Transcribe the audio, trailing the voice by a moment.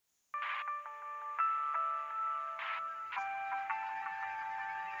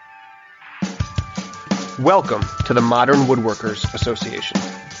Welcome to the Modern Woodworkers Association,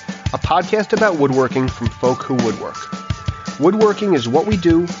 a podcast about woodworking from folk who woodwork. Woodworking is what we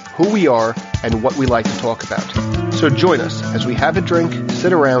do, who we are, and what we like to talk about. So join us as we have a drink,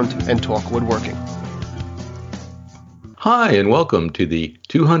 sit around, and talk woodworking. Hi, and welcome to the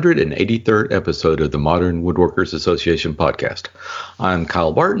 283rd episode of the Modern Woodworkers Association podcast. I'm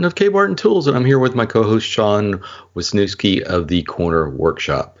Kyle Barton of K. Barton Tools, and I'm here with my co-host Sean Wisniewski of the Corner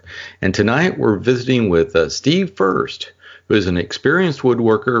Workshop. And tonight we're visiting with Steve First, who is an experienced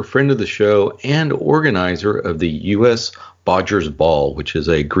woodworker, friend of the show, and organizer of the U.S. Bodgers Ball, which is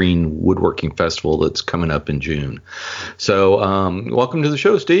a green woodworking festival that's coming up in June. So welcome to the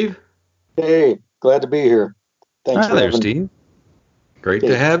show, Steve. Hey, glad to be here. Thanks Hi there, Steve. Great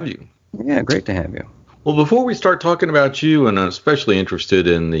to have you. Yeah, great to have you. Well, before we start talking about you, and I'm especially interested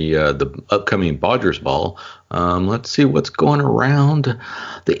in the upcoming Bodgers Ball, let's see what's going around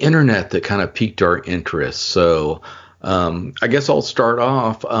the internet that kind of piqued our interest. So I guess I'll start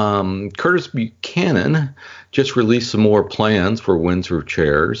off. Curtis Buchanan just released some more plans for Windsor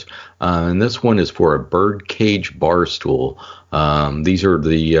chairs, and this one is for a birdcage bar stool. These are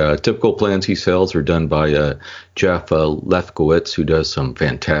the typical plans he sells are done by Jeff Lefkowitz, who does some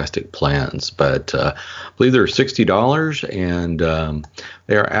fantastic plans. But I believe they're $60, and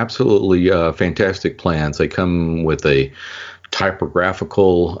they are absolutely fantastic plans. They come with a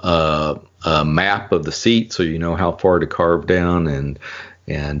typographical map of the seat, so you know how far to carve down and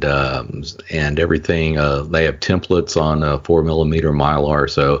everything. They have templates on 4mm Mylar,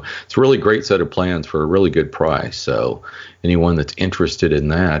 so it's a really great set of plans for a really good price. So anyone that's interested in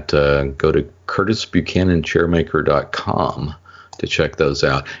that, go to curtisbuchananchairmaker.com to check those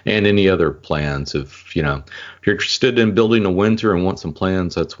out, and any other plans. If you're interested in building a Windsor and want some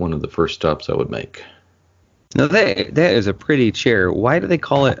plans, that's one of the first stops I would make. Now that is a pretty chair. Why do they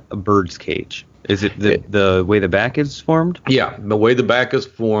call it a bird's cage? Is it the way the back is formed? Yeah, the way the back is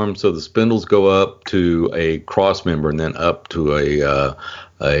formed, so the spindles go up to a cross member and then up to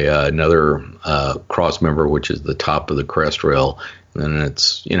another cross member, which is the top of the crest rail. And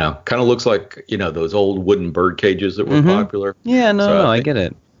it's, kind of looks like, those old wooden bird cages that were popular. Yeah, no, I get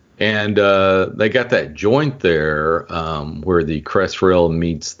it. And they got that joint there where the crest rail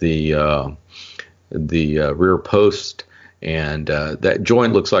meets the rear post. And that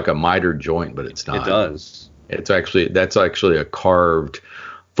joint looks like a miter joint, but it's not. It does. That's actually a carved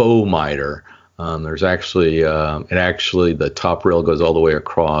faux miter. There's actually the top rail goes all the way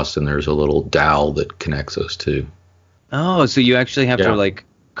across, and there's a little dowel that connects those two. Oh, so you actually have to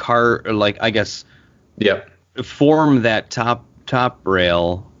form that top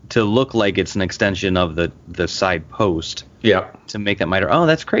rail to look like it's an extension of the side post. Yeah. To make that miter. Oh,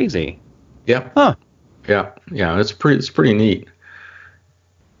 that's crazy. Yeah. Huh. Yeah, it's pretty neat.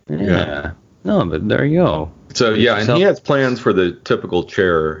 Yeah. No, but there you go. So and he has plans for the typical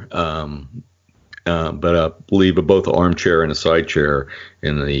chair, but I believe both an armchair and a side chair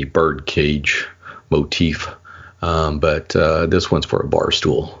in the bird cage motif. But this one's for a bar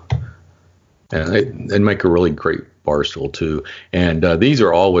stool, and they make a really great bar stool too. And these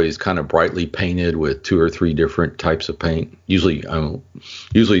are always kind of brightly painted with 2 or 3 different types of paint. Usually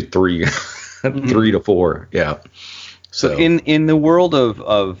 3. 3 to 4, yeah. So in the world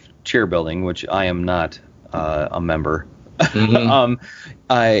of chair building, which I am not a member, in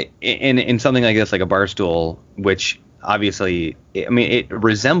something like this, like a bar stool, which obviously, it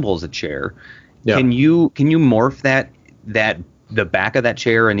resembles a chair. Yeah. Can you morph that the back of that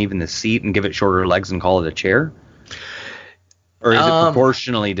chair and even the seat and give it shorter legs and call it a chair? Or is it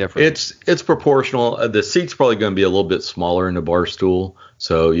proportionally different? It's proportional. The seat's probably going to be a little bit smaller in the bar stool.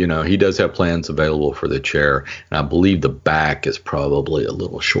 So, he does have plans available for the chair. And I believe the back is probably a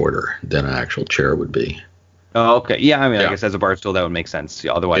little shorter than an actual chair would be. Oh, okay. Yeah, I guess as a bar stool, that would make sense.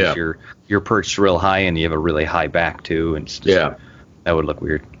 Otherwise, you're perched real high and you have a really high back, too. And that would look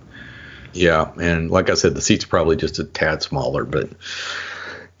weird. Yeah, and like I said, the seat's probably just a tad smaller. But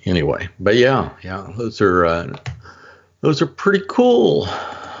anyway. But, those are pretty cool.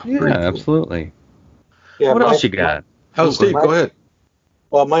 Yeah, pretty cool. Absolutely. Yeah, what else you got? Steve, go ahead.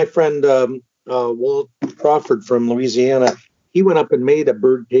 Well, my friend Walt Crawford from Louisiana, he went up and made a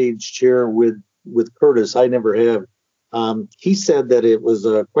birdcage chair with Curtis. I never have. He said that it was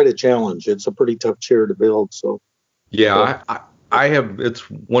quite a challenge. It's a pretty tough chair to build. So. Yeah, I have. It's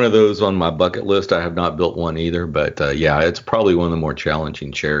one of those on my bucket list. I have not built one either, but it's probably one of the more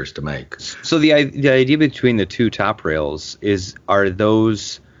challenging chairs to make. So the idea between the 2 top rails are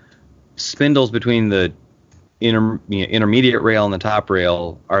those spindles between the intermediate rail and the top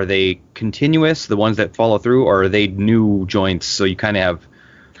rail, are they continuous, the ones that follow through, or are they new joints? So you kind of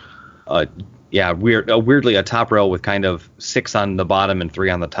have weirdly a top rail with kind of 6 on the bottom and 3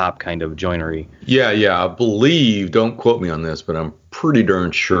 on the top kind of joinery. Yeah, I believe. Don't quote me on this, but I'm pretty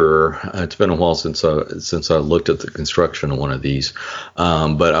darn sure. It's been a while since I looked at the construction of one of these,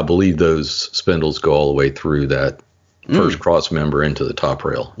 but I believe those spindles go all the way through that first cross member into the top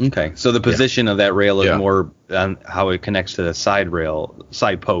rail. Okay, so the position of that rail is more on how it connects to the side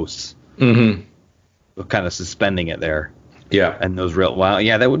posts. Mm-hmm. Kind of suspending it there. Yeah. And those rail. Wow.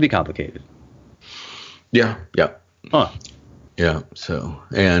 Yeah, that would be complicated. Yeah. Huh. Yeah. So,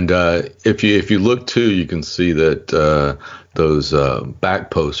 and if you look too, you can see that those back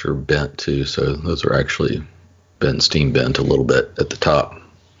posts are bent too. So those are actually steam bent a little bit at the top.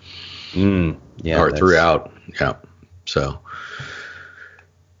 Yeah. Or throughout. Yeah. So.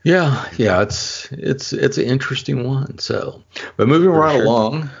 Yeah, it's an interesting one. So, but moving right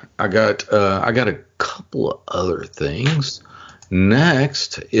along, I got a couple of other things.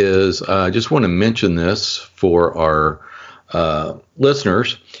 Next is I just want to mention this for our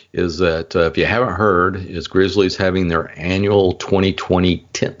listeners is that if you haven't heard, is Grizzly's having their annual 2020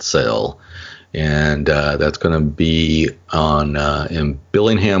 tent sale, and that's going to be on in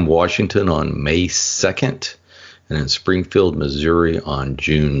Billingham, Washington on May 2nd. And in Springfield, Missouri on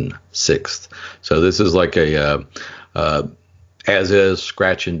June 6th. So this is like a as is,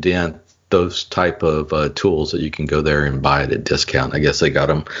 scratch and dent, those type of tools that you can go there and buy at a discount. I guess they got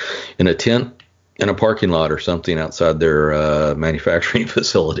them in a tent in a parking lot or something outside their manufacturing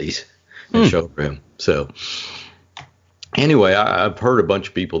facilities and showroom. So anyway, I've heard a bunch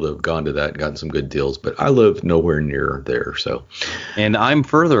of people that have gone to that and gotten some good deals, but I live nowhere near there. So, and I'm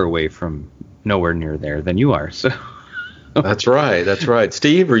further away from nowhere near there than you are. So that's right.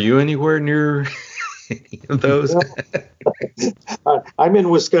 Steve, are you anywhere near any of those? I'm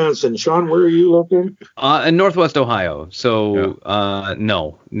in Wisconsin. Sean, where are you located? In Northwest Ohio. So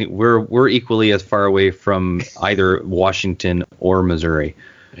no, we're equally as far away from either Washington or Missouri.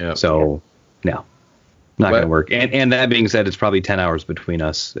 Yeah. So no, not going to work. And that being said, it's probably 10 hours between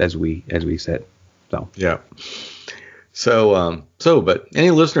us as we sit. So yeah. So, but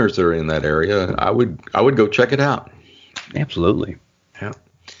any listeners that are in that area, I would go check it out. Absolutely. Yeah.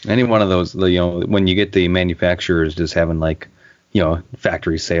 Any one of those, when you get the manufacturers just having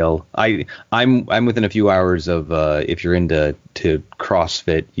factory sale. I'm within a few hours of if you're into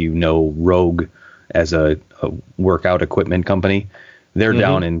CrossFit, Rogue as a workout equipment company. They're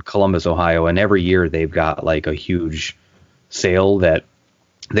down in Columbus, Ohio, and every year they've got like a huge sale that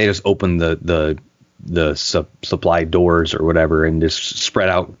they just open the supply doors or whatever and just spread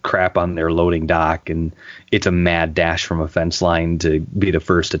out crap on their loading dock, and it's a mad dash from a fence line to be the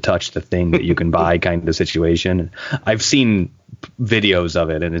first to touch the thing that you can buy kind of situation. I've seen videos of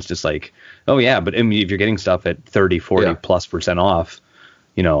it, and it's just like, oh yeah, but I mean, if you're getting stuff at 30, 40 plus % off,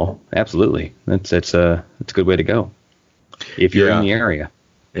 absolutely, it's a good way to go if you're in the area.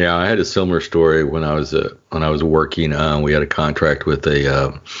 Yeah, I had a similar story when I was working. We had a contract with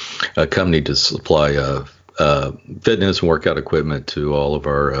a company to supply fitness and workout equipment to all of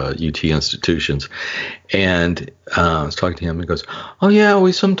our UT institutions. And I was talking to him. He goes, "Oh yeah,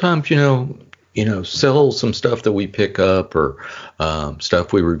 we sometimes sell some stuff that we pick up or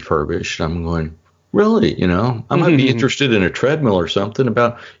stuff we refurbish." And I'm going, really? I might be interested in a treadmill or something.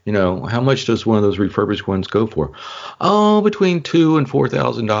 About how much does one of those refurbished ones go for? Oh, between $2,000 and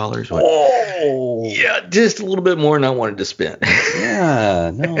 $4,000. Oh, yeah, just a little bit more than I wanted to spend.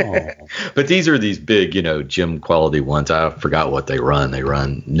 Yeah, no. But these are these big, gym quality ones. I forgot what they run. They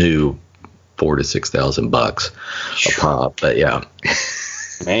run new $4,000 to $6,000 a pop. But yeah,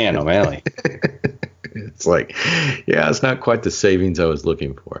 man, O'Malley. It's like, yeah, it's not quite the savings I was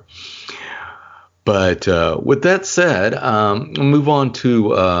looking for. But with that said, I'll move on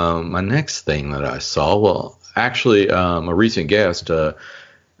to my next thing that I saw. Well, actually, a recent guest,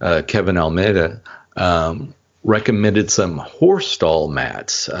 Kevin Almeida, recommended some horse stall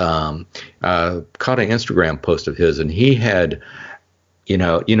mats. Caught an Instagram post of his, and he had, a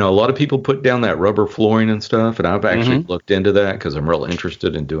lot of people put down that rubber flooring and stuff, and I've actually looked into that because I'm real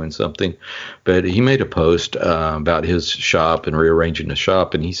interested in doing something. But he made a post about his shop and rearranging the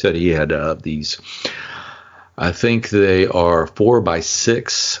shop, and he said he had these, I think they are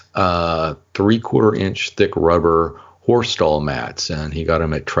 4x6, 3/4 inch thick rubber horse stall mats, and he got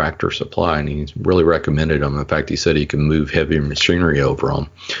them at Tractor Supply, and he really recommended them. In fact, he said he can move heavy machinery over them.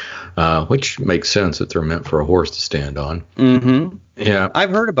 Which makes sense that they're meant for a horse to stand on. Mm-hmm. Yeah, I've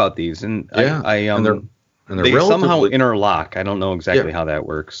heard about these, and and they're they somehow interlock. I don't know exactly how that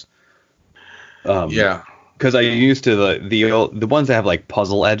works. Because I used to the ones that have like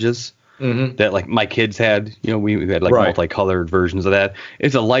puzzle edges. that like my kids had. You know, we had like multicolored versions of that.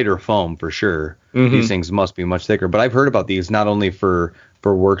 It's a lighter foam for sure. These things must be much thicker. But I've heard about these not only for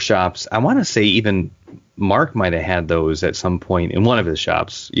workshops. I want to say even Mark might have had those at some point in one of his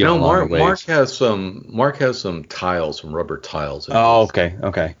shops. Mark has some tiles, some rubber tiles. Oh,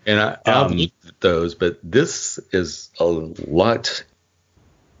 okay. And I've used those, but this is a lot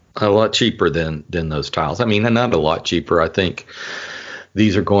cheaper than those tiles. I mean, not a lot cheaper. I think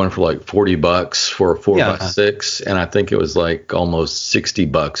these are going for like $40 for a 4x6, and I think it was like almost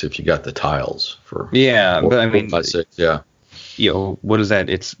 $60 if you got the tiles for. Yeah, but I mean, 4x6, yeah. You know, what is that?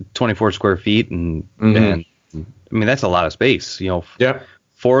 It's 24 square feet, and I mean that's a lot of space. You know,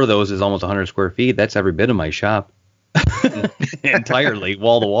 4 of those is almost 100 square feet. That's every bit of my shop, entirely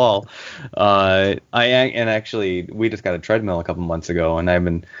wall to wall. Actually we just got a treadmill a couple months ago, and I've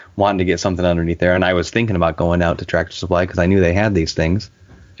been wanting to get something underneath there, and I was thinking about going out to Tractor Supply because I knew they had these things.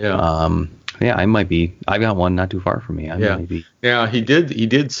 I've got one not too far from me. He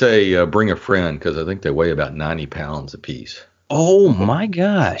did say bring a friend, because I think they weigh about 90 pounds a piece. Oh my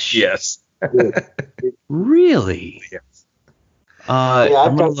gosh. Yes. Really? Yes.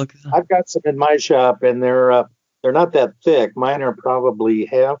 I've got some in my shop, and they're not that thick. Mine are probably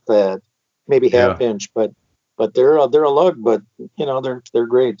half that, maybe half inch, but they're a lug, but you know, they're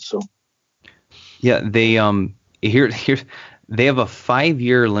great. So yeah, they they have a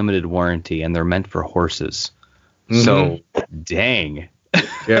 5-year limited warranty, and they're meant for horses. So dang.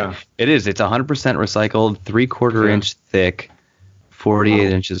 Yeah. It is. It's 100% recycled, 3/4 inch thick,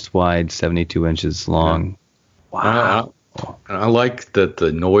 48 inches wide, 72 inches long. Wow. I like that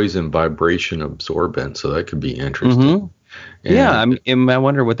the noise and vibration absorbent, so that could be interesting. I mean, I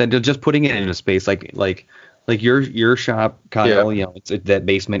wonder what that does. Just putting it in a space like your shop, Kyle. You know, it's that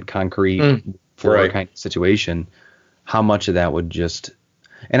basement concrete floor kind of situation. How much of that would just,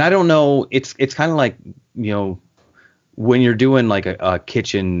 and I don't know. It's kind of like, you know, when you're doing like a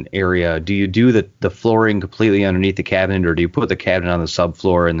kitchen area, do you do the flooring completely underneath the cabinet, or do you put the cabinet on the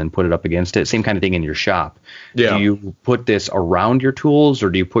subfloor and then put it up against it? Same kind of thing in your shop. Yeah. Do you put this around your tools, or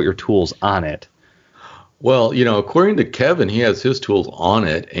do you put your tools on it? Well, you know, according to Kevin, he has his tools on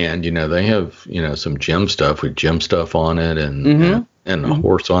it, and you know, they have, you know, some gem stuff with gem stuff on it, and a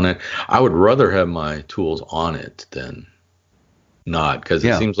horse on it. I would rather have my tools on it than not, because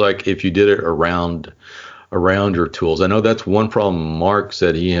it seems like if you did it around your tools. I know that's one problem Mark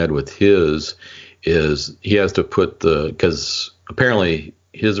said he had with his, is he has to put because apparently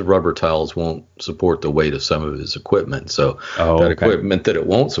his rubber tiles won't support the weight of some of his equipment. So equipment that it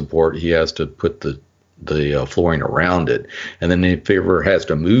won't support, he has to put the flooring around it. And then if he ever has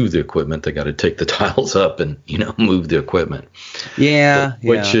to move the equipment, they got to take the tiles up and, you know, move the equipment.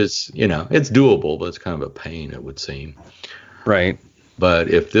 Which is, you know, it's doable, but it's kind of a pain, it would seem. Right. But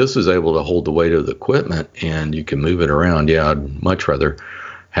if this is able to hold the weight of the equipment and you can move it around, I'd much rather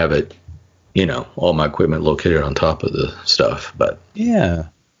have it, you know, all my equipment located on top of the stuff. But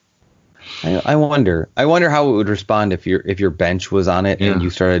I wonder how it would respond if your bench was on it and you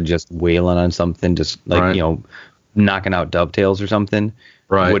started just wailing on something, just like you know, knocking out dovetails or something.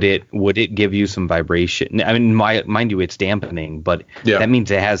 Right. Would it give you some vibration? I mean, mind you, it's dampening, but that means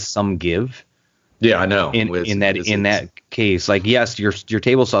it has some give. Yeah, I know. In that case, like, yes, your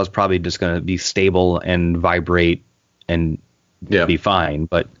table saw is probably just going to be stable and vibrate and be fine,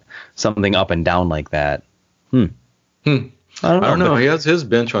 but something up and down like that. I don't know. He has his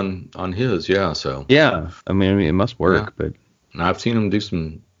bench on his, so. Yeah, I mean, it must work, but. And I've seen him do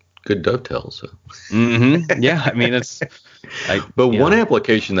some good dovetails. So. Yeah, I mean, it's. But one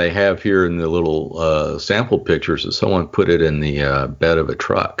application they have here in the little sample pictures is someone put it in the bed of a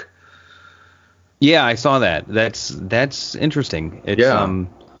truck. Yeah, I saw that. That's interesting. It's,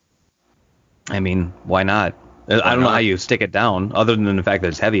 I mean, why not? I don't know how you stick it down, other than the fact that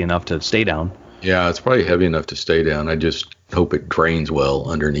it's heavy enough to stay down. Yeah, it's probably heavy enough to stay down. I just hope it drains well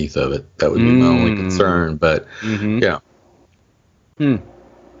underneath of it. That would be my only concern. But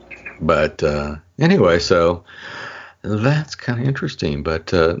But anyway, so that's kind of interesting. But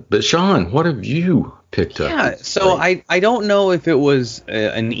Sean, what have you picked up? Yeah, so I don't know if it was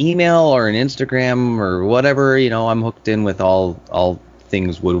an email or an Instagram or whatever. You know, I'm hooked in with all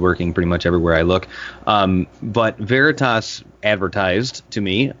things woodworking pretty much everywhere I look. But Veritas advertised to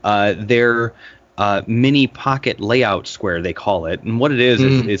me their mini pocket layout square, they call it. And what it is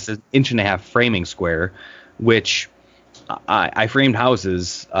it's an 1.5 inch framing square, which I framed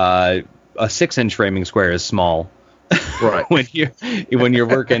houses. A 6-inch framing square is small. Right. when you're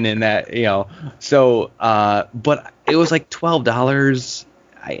working in that, you know. So but it was like $12,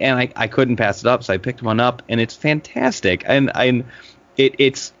 and I couldn't pass it up, so I picked one up, and it's fantastic. And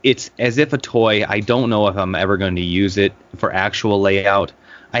it's as if a toy. I don't know if I'm ever going to use it for actual layout.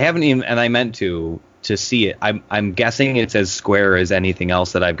 I haven't even, and I meant to see it. I'm guessing it's as square as anything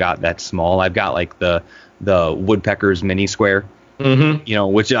else that I've got that's small. I've got like the Woodpecker's mini square,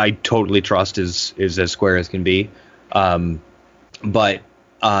 which I totally trust is as square as can be. But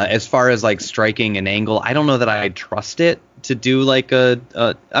as far as like striking an angle, I don't know that I trust it to do like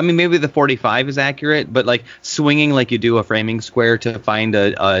I mean, maybe the 45 is accurate, but like swinging like you do a framing square to find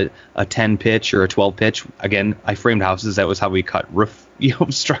a 10 pitch or a 12 pitch. Again, I framed houses. That was how we cut roof,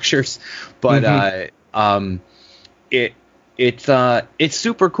 structures. But it's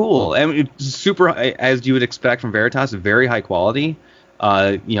super cool. I mean, it's super, as you would expect from Veritas, very high quality.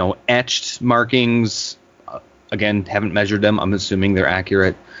 Etched markings. Again, haven't measured them. I'm assuming they're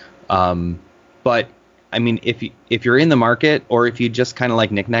accurate. But I mean, if you're in the market, or if you just kind of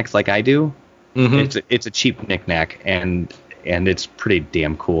like knickknacks like I do, it's a cheap knickknack, and it's pretty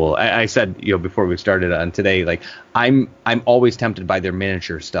damn cool. I said, before we started on today, like I'm always tempted by their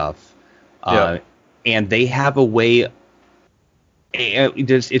miniature stuff, and they have a way.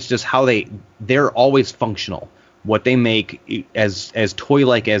 It's just how they're always functional. What they make, as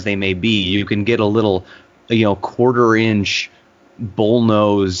toy-like as they may be, you can get a little, quarter-inch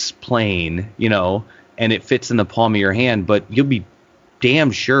bullnose plane, and it fits in the palm of your hand, but you'll be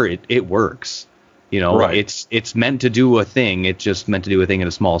damn sure it works. Right. It's meant to do a thing. It's just meant to do a thing at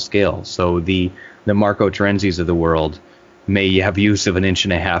a small scale. So the Marco Terenzis of the world may have use of an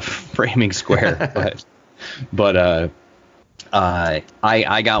 1.5-inch framing square, but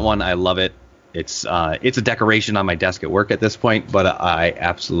I got one. I love it. It's a decoration on my desk at work at this point, but I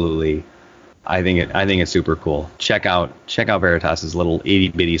think it's super cool. Check out Veritas's little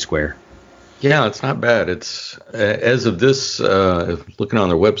itty-bitty square. Yeah, it's not bad. It's as of this, looking on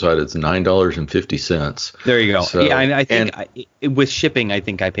their website, it's $9.50. There you go. So, yeah, and I think with shipping, I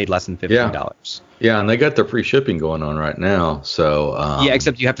think I paid less than $15. Yeah, and they got the free shipping going on right now. So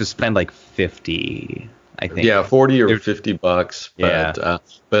except you have to spend like $50, I think. Yeah, $40 or $50. But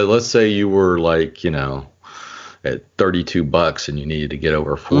but let's say you were like, at $32 and you needed to get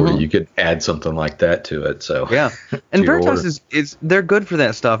over 40, you could add something like that to it. So yeah, and Veritas is they're good for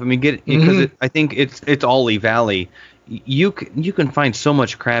that stuff. I mean, because I think it's all Lee Valley. You can find so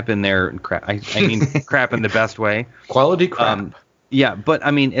much crap in there. I mean crap in the best way. Quality crap. Yeah, but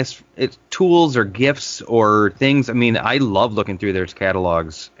I mean, it's tools or gifts or things. I mean, I love looking through their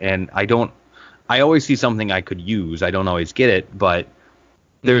catalogs, and I always see something I could use. I don't always get it, but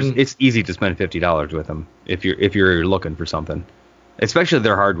it's easy to spend $50 with them if you're looking for something, especially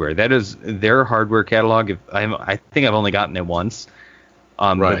their hardware. That is their hardware catalog. I think I've only gotten it once,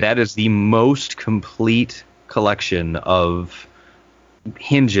 but that is the most complete collection of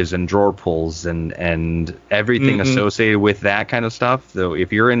hinges and drawer pulls and everything associated with that kind of stuff. So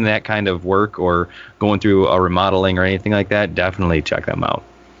if you're in that kind of work or going through a remodeling or anything like that, definitely check them out.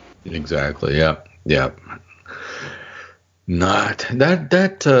 Exactly. Yeah. Not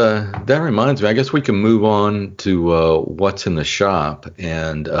that reminds me. I guess we can move on to what's in the shop,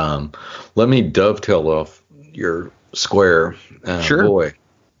 and let me dovetail off your square. Sure. Boy,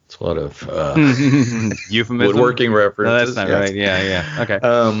 it's a lot of euphemism, woodworking references. No, that's not right. Yeah. Okay.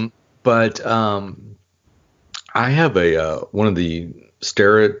 But I have one of the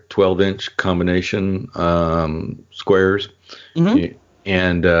Starrett 12-inch combination squares,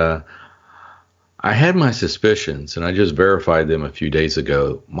 and I had my suspicions, and I just verified them a few days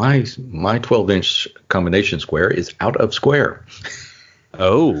ago. My 12-inch combination square is out of square.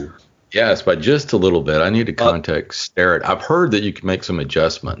 Oh. Yes, by just a little bit. I need to contact Starrett. I've heard that you can make some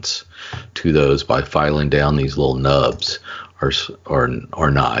adjustments to those by filing down these little nubs or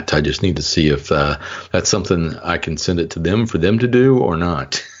not. I just need to see if that's something I can send it to them for them to do or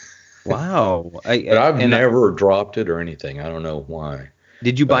not. Wow. But I've never dropped it or anything. I don't know why.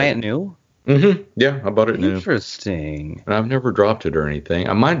 Did you buy it new? Yeah, I bought it new. Interesting. And I've never dropped it or anything.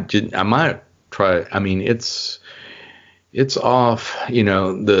 I might try. I mean, it's off.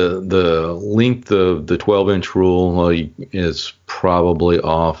 The length of the 12-inch rule is probably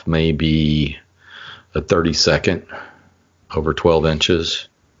off maybe a 32nd over 12 inches.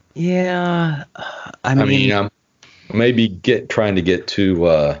 Yeah, I mean maybe trying to get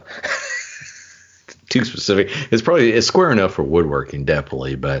too specific. It's square enough for woodworking,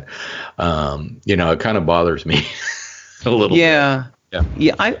 definitely, but it kind of bothers me a little bit. Yeah.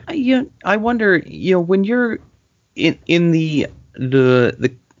 I wonder, when you're in the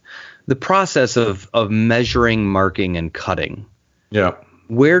process of measuring, marking, and cutting. Yeah.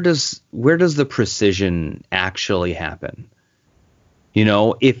 Where does the precision actually happen? You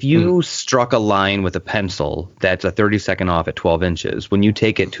know, if you struck a line with a pencil that's a 32nd off at 12 inches, when you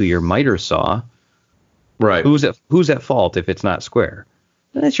take it to your miter saw, right? Who's at fault if it's not square?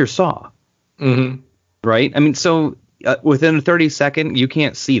 That's your saw. Mm-hmm. Right? I mean, so within a 30-second, you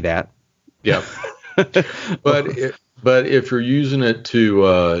can't see that. Yeah. But if you're using it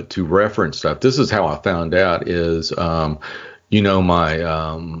to reference stuff, this is how I found out is, my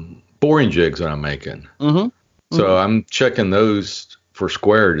boring jigs that I'm making. Mm-hmm. So I'm checking those for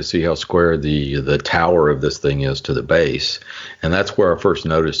square to see how square the tower of this thing is to the base. And that's where I first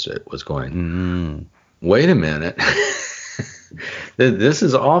noticed it, was going, wait a minute. This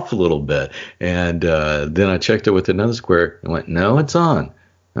is off a little bit. And then I checked it with another square and went, no, it's on.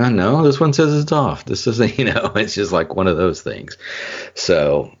 No, this one says it's off. This isn't, it's just like one of those things.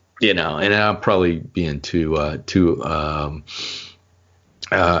 So, and I'm probably being too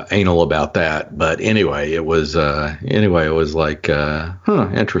anal about that. But anyway, it was like,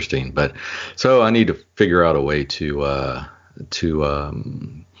 interesting. But so I need to figure out a way to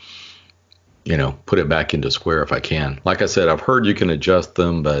put it back into square if I can. Like I said, I've heard you can adjust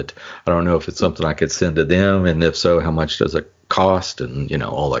them, but I don't know if it's something I could send to them. And if so, how much does it cost and,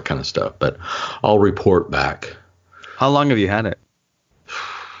 all that kind of stuff. But I'll report back. How long have you had it?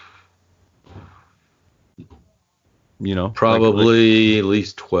 Probably at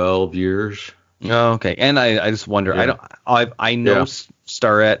least 12 years. Oh, okay. And I just wonder, Yeah. I know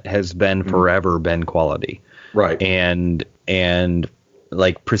Starrett has been forever been quality. Right. And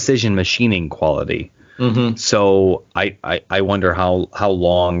like precision machining quality. Mm-hmm. So I wonder how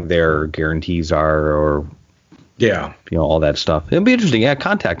long their guarantees are, or all that stuff. It'll be interesting. Yeah,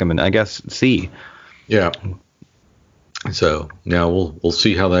 contact them and I guess see. Yeah. So now we'll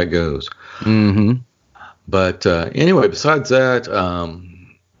see how that goes. Mm-hmm. But anyway, besides that,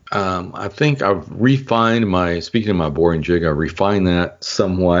 I think I've refined speaking of my boring jig, I refined that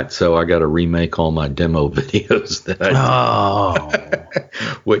somewhat. So I got to remake all my demo videos that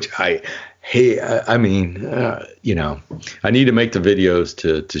which I need to make the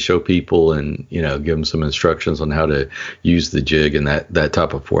videos to show people and, give them some instructions on how to use the jig and that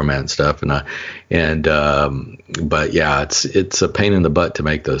type of format and stuff. But yeah, it's a pain in the butt to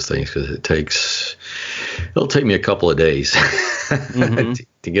make those things because it'll take me a couple of days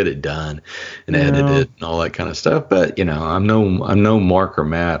to get it done and edit it and all that kind of stuff. But, I'm no Mark or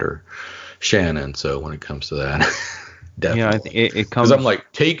Matt or Shannon. So when it comes to that, definitely. Yeah, I think it comes. Because I'm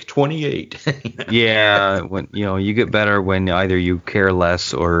like, take 28. Yeah, when you get better when either you care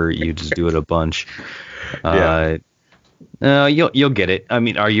less or you just do it a bunch. You'll get it. I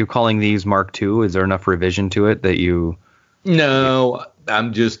mean, are you calling these Mark II? Is there enough revision to it that you? No,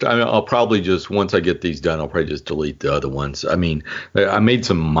 I'll probably just, once I get these done, I'll probably just delete the other ones. I mean, I made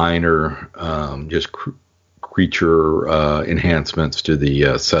some minor, just creature enhancements to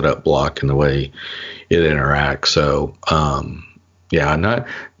the setup block and the way it interacts. So,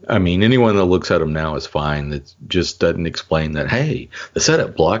 anyone that looks at them now is fine. It just doesn't explain that, hey, the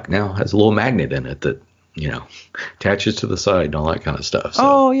setup block now has a little magnet in it that, attaches to the side and all that kind of stuff. So,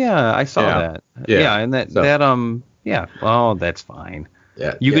 oh, yeah, I saw that. Yeah. And that's fine.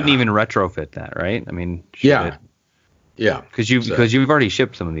 Yeah. You couldn't even retrofit that, right? I mean, yeah. Because you've already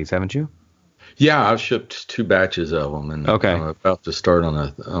shipped some of these, haven't you? Yeah, I've shipped 2 batches of them, and I'm about to start on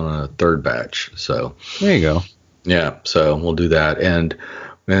a third batch. So there you go. Yeah, so we'll do that, and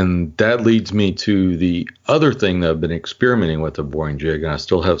that leads me to the other thing that I've been experimenting with the boring jig, and I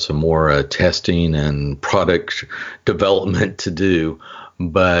still have some more testing and product development to do.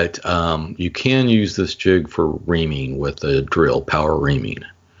 But you can use this jig for reaming with a drill, power reaming,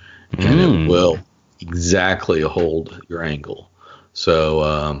 and it will exactly hold your angle.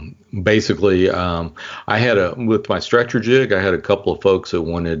 So basically, I had with my stretcher jig, I had a couple of folks that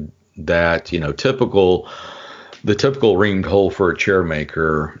wanted that, the typical reamed hole for a chair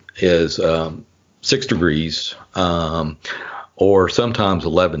maker is 6 degrees, or sometimes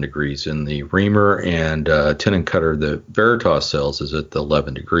 11 degrees in the reamer, and tenon cutter that Veritas sells is at the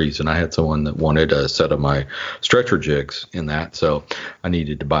 11 degrees. And I had someone that wanted a set of my stretcher jigs in that, so I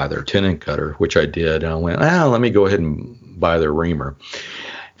needed to buy their tenon cutter, which I did. And I went, let me go ahead and buy their reamer.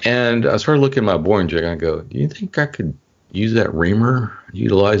 And I started looking at my boring jig. I go, do you think I could use that reamer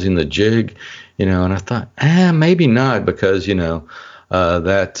utilizing the jig? And I thought, maybe not, because, that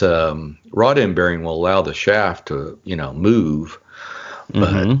rod end bearing will allow the shaft to, move.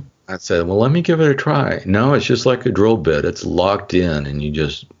 But I said, well, let me give it a try. No, it's just like a drill bit. It's locked in, and you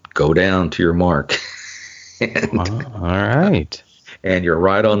just go down to your mark. All right. And you're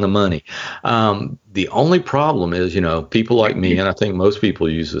right on the money. The only problem is, people like me, and I think most people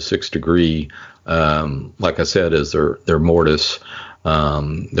use a 6 degree, like I said, as their mortise.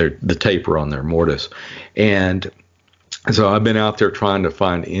 the taper on their mortise. And so I've been out there trying to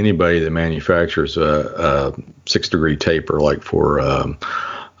find anybody that manufactures a 6-degree taper, like for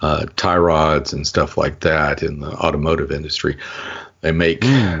tie rods and stuff like that in the automotive industry. They make,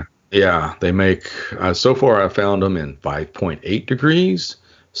 so far I found them in 5.8 degrees,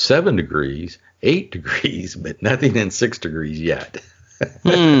 7 degrees, 8 degrees, but nothing in 6 degrees yet.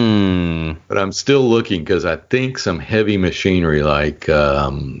 But I'm still looking because I think some heavy machinery like,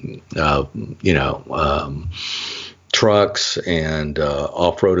 trucks and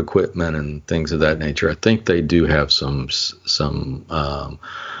off-road equipment and things of that nature, I think they do have some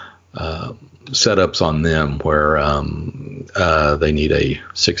setups on them where they need a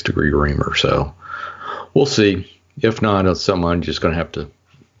 6-degree reamer. So we'll see. If not, it's something I'm just going to have to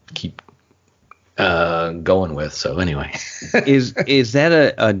keep going with. So anyway, is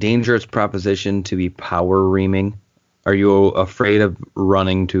that a dangerous proposition to be power reaming? Are you afraid of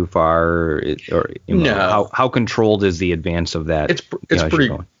running too far, or no? How controlled is the advance of that? It's pretty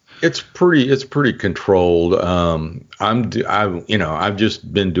controlled. I've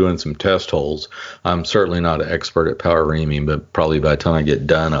just been doing some test holes. I'm certainly not an expert at power reaming, but probably by the time I get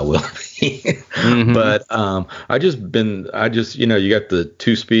done, I will be. Mm-hmm. But you got the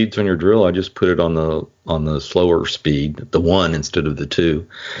 2 speeds on your drill. I just put it on the slower speed, the 1 instead of the 2.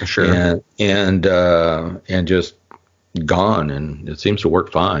 Sure. And just gone, and it seems to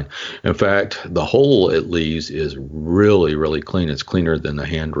work fine. In fact, the hole it leaves is really, really clean. It's cleaner than the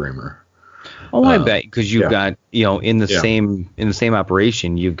hand reamer. Oh, I bet, because you've got, in the same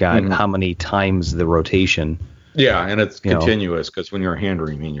operation, you've got how many times the rotation. Yeah, and it's continuous, because when you're hand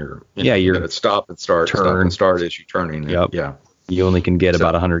reaming, you're going to stop and start as you're turning. Yep. Yeah. You only can get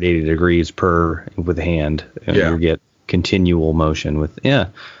about 180 degrees per with hand, and you get continual motion with. Yeah.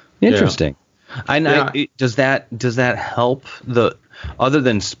 Interesting. Does that help other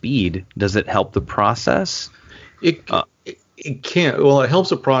than speed? Does it help the process? It can't. Well, it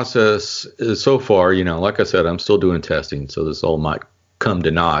helps the process so far. Like I said, I'm still doing testing, so this all might come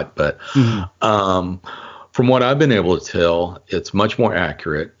to naught. But from what I've been able to tell, it's much more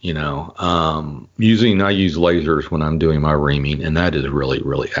accurate. I use lasers when I'm doing my reaming, and that is really,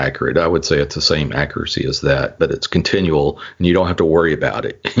 really accurate. I would say it's the same accuracy as that, but it's continual, and you don't have to worry about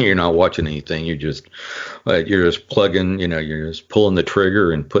it. You're not watching anything. You're just plugging. You're just pulling the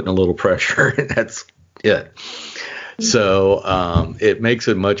trigger and putting a little pressure, and that's it. So it makes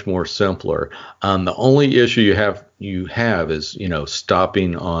it much more simpler. The only issue you have is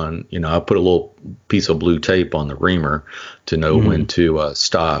stopping on. I put a little piece of blue tape on the reamer to know when to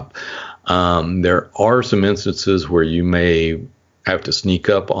stop. There are some instances where you may have to sneak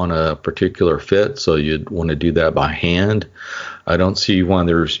up on a particular fit, so you'd want to do that by hand. I don't see why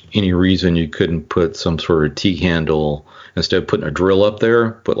there's any reason you couldn't put some sort of T-handle instead of putting a drill up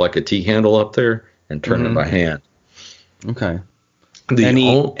there. Put like a T-handle up there and turn it by hand. Okay.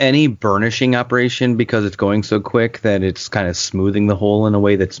 Any burnishing operation, because it's going so quick that it's kind of smoothing the hole in a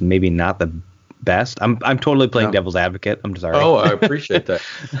way that's maybe not the best? I'm totally playing devil's advocate. I'm sorry. Oh, I appreciate that.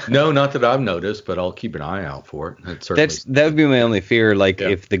 No, not that I've noticed, but I'll keep an eye out for it. That would be my only fear.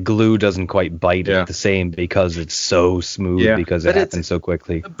 If the glue doesn't quite bite it the same because it's so smooth because it happens so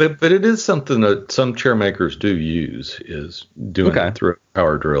quickly. But it is something that some chair makers do use, is doing it through a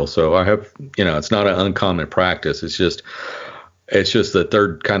power drill. So I have, it's not an uncommon practice. It's just that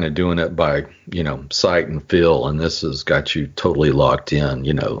they're kind of doing it by, sight and feel, and this has got you totally locked in.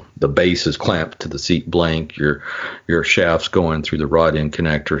 The base is clamped to the seat blank, your shaft's going through the rod end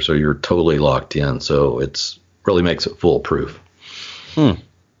connector, so you're totally locked in. So it's really makes it foolproof.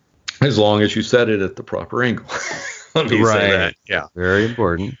 As long as you set it at the proper angle. Let me say that. Yeah. Very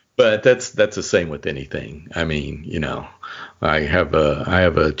important. But that's the same with anything. I mean, I have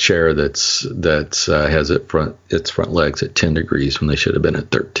a chair that's has its front legs at 10 degrees when they should have been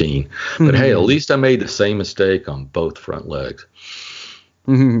at 13. But hey, at least I made the same mistake on both front legs.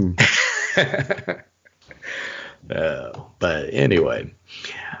 But anyway,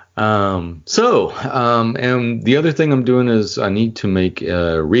 and the other thing I'm doing is I need to make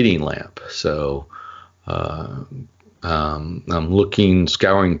a reading lamp. So I'm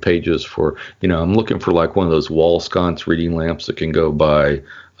scouring pages for, I'm looking for like one of those wall sconce reading lamps that can go by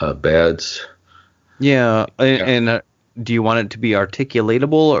beds. Yeah. And do you want it to be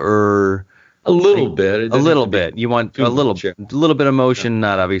articulatable or a little bit? A little bit. You want a little bit of motion,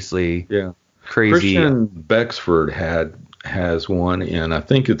 not obviously crazy. Christian Bexford has one, and I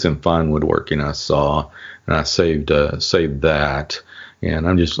think it's in fine woodworking. I saw, and I saved that. And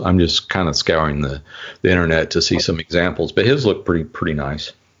I'm just kind of scouring the internet to see some examples, but his look pretty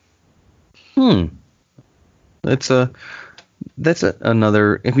nice. It's that's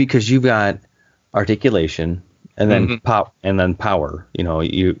another, because you've got articulation and then power. I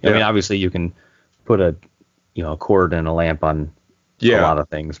mean, obviously you can put a cord and a lamp on a lot of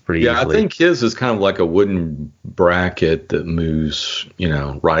things pretty easily. I think his is kind of like a wooden bracket that moves,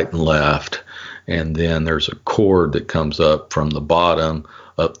 right and left, and then there's a cord that comes up from the bottom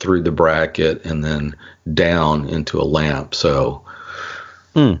up through the bracket and then down into a lamp. So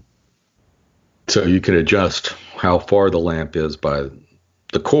so you can adjust how far the lamp is by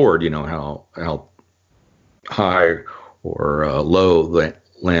the cord, how high or low the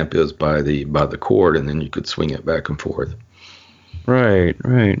lamp is by the cord, and then you could swing it back and forth. Right.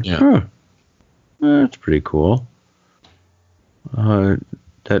 Yeah. Huh. That's pretty cool.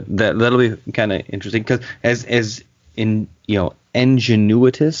 That'll be kind of interesting, because as in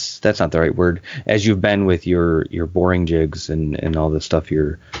ingenuitous, that's not the right word, as you've been with your boring jigs and all the stuff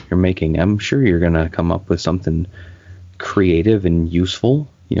you're making, I'm sure you're gonna come up with something creative and useful.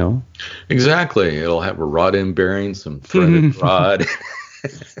 Exactly. It'll have a rod end bearing, some threaded rod.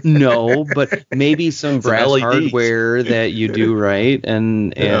 No, but maybe some brass hardware that you do right,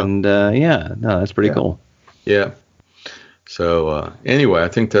 and that's pretty cool. Yeah. So anyway, I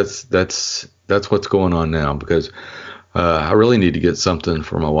think that's what's going on now, because I really need to get something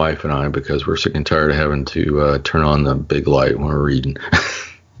for my wife and I, because we're sick and tired of having to turn on the big light when we're reading.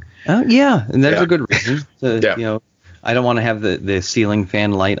 And that's a good reason. I don't want to have the ceiling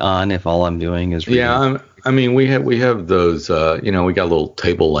fan light on if all I'm doing is reading. Yeah, I mean, we have those, we got little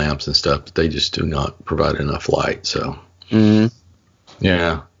table lamps and stuff, but they just do not provide enough light. So,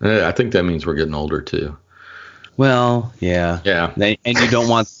 yeah, I think that means we're getting older too. Well, yeah. And you don't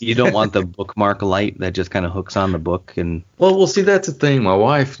want the bookmark light that just kind of hooks on the book and. Well, see, that's the thing. My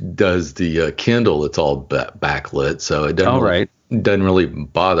wife does the Kindle. It's all backlit, so it doesn't really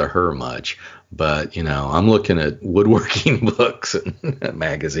bother her much. But I'm looking at woodworking books and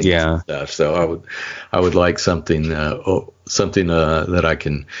magazines and stuff. So I would like something that I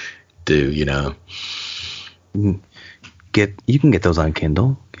can do. You can get those on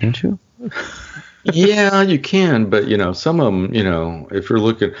Kindle, can't you? Yeah, you can, but some of them, if you're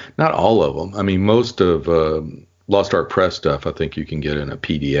looking, not all of them. I mean, most of Lost Art Press stuff, I think you can get in a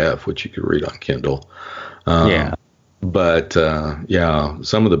PDF, which you could read on Kindle. But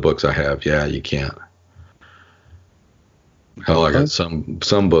some of the books I have, you can't. Hell, I got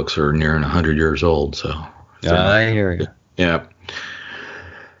some books are nearing 100 years old, so. I hear you. Yeah.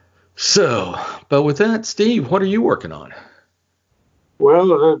 So, but with that, Steve, what are you working on?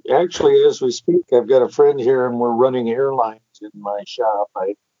 Well, actually, as we speak, I've got a friend here, and we're running airlines in my shop.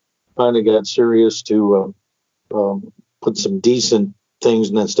 I finally got serious to put some decent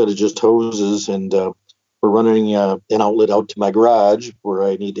things instead of just hoses, and we're running an outlet out to my garage where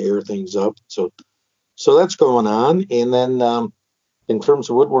I need to air things up. So that's going on. And then in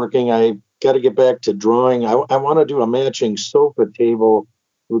terms of woodworking, I got to get back to drawing. I want to do a matching sofa table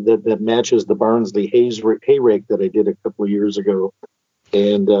that matches the Barnsley hay rake that I did a couple of years ago.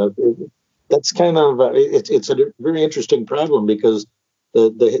 And that's kind of it's a very interesting problem, because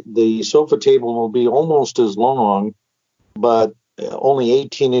the sofa table will be almost as long, but only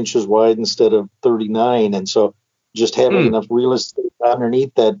 18 inches wide instead of 39. And so just having enough real estate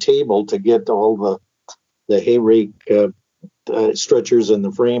underneath that table to get all the hay rake stretchers and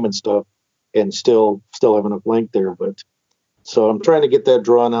the frame and stuff, and still have enough length there. But so I'm trying to get that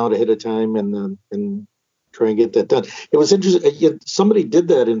drawn out ahead of time and try and get that done. It was interesting. Somebody did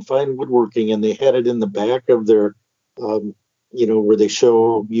that in Fine Woodworking, and they had it in the back of their, where they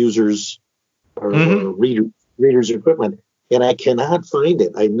show users or readers equipment. And I cannot find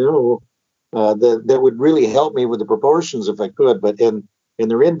it. I know that would really help me with the proportions if I could, but and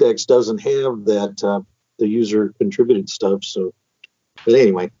their index doesn't have that the user contributed stuff. So, but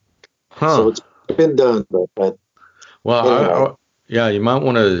anyway, so it's been done. But well, anyway. You might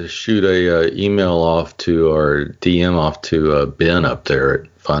want to shoot a email off to or DM off to Ben up there at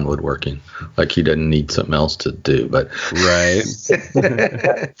Fine Woodworking. Like he doesn't need something else to do, but right.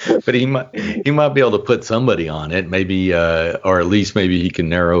 But he might be able to put somebody on it, maybe, or at least maybe he can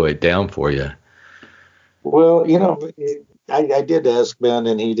narrow it down for you. Well, I did ask Ben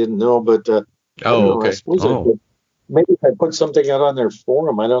and he didn't know, but okay. I suppose maybe if I put something out on their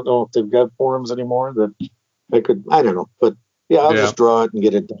forum. I don't know if they've got forums anymore that I could. I don't know, but. Yeah, I'll just draw it and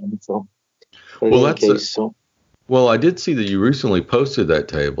get it done. So, well, I did see that you recently posted that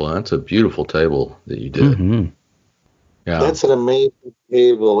table. That's a beautiful table that you did. Mm-hmm. Yeah, that's an amazing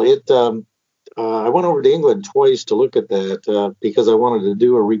table. It. I went over to England twice to look at that because I wanted to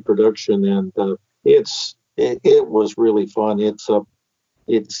do a reproduction, and it was really fun. It's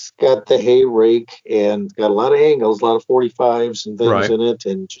It's got the hay rake and got a lot of angles, a lot of 45s and things Right. in it,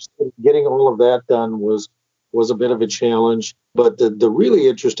 and just getting all of that done was a bit of a challenge. But the really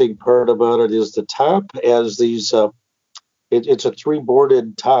interesting part about it is the top has these. It's a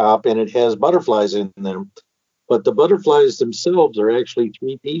 3-boarded top, and it has butterflies in them. But the butterflies themselves are actually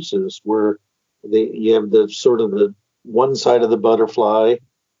 3 pieces, where you have the sort of the one side of the butterfly,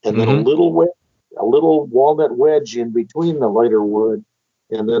 and then Mm-hmm. a little walnut wedge in between the lighter wood,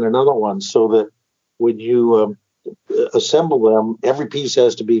 and then another one, so that when you assemble them, every piece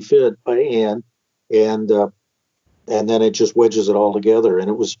has to be fit by hand, and then it just wedges it all together. And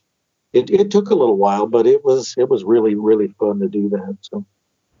it took a little while, but it was really really fun to do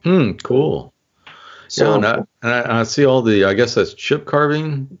that. Cool. Yeah, So and I see all the, I guess that's chip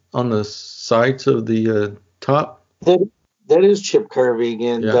carving on the sides of the top. that is chip carving,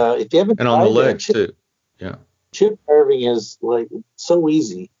 and Yeah. if you haven't And on the tried that, legs too. Yeah. chip carving is like so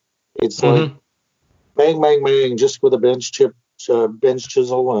easy. It's like Mm-hmm. bang bang bang, just with a bench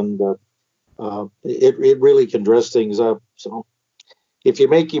chisel, and it really can dress things up. So if you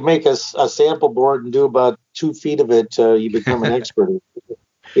make a sample board and do about 2 feet of it, you become an expert.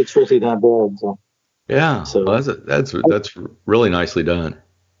 It's really not bad. Yeah. So Well, that's really nicely done.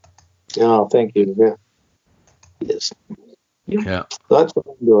 yeah, thank you. Yeah, yes, yeah, Yeah. that's what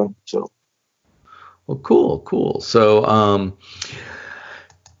I'm doing. So Well, cool. So,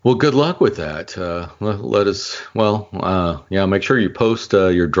 well, good luck with that. Let us, yeah, make sure you post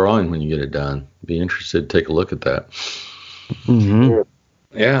your drawing when you get it done. Be interested to take a look at that. Mm-hmm. yeah.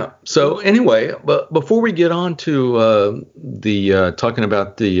 Yeah. So anyway, but before we get on to the talking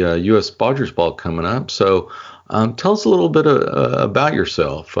about the U.S. Bodgers Ball coming up, so tell us a little bit about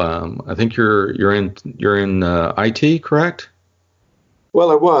yourself. I think you're in IT, correct?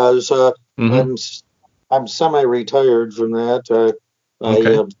 Well, I was. Mm-hmm. I'm semi-retired from that.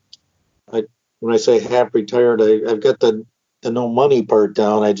 Okay. I when I say half retired, I've got the no money part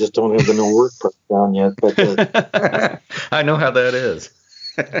down. I just don't have the no work part down yet. But I know how that is.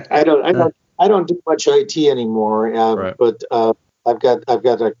 I don't do much IT anymore. Right. But I've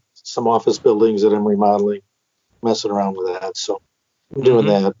got some office buildings that I'm remodeling, messing around with that. So I'm doing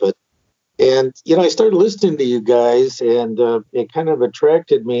Mm-hmm. that. But and I started listening to you guys, and it kind of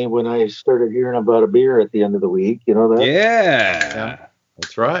attracted me when I started hearing about a beer at the end of the week. You know that Yeah.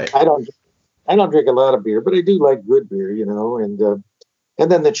 That's right. I don't drink a lot of beer, but I do like good beer.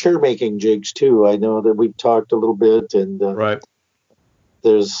 And then the chair making jigs too. I know that we've talked a little bit, and Right.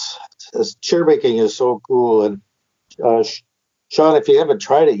 there's this chair making is so cool. And Sean, if you haven't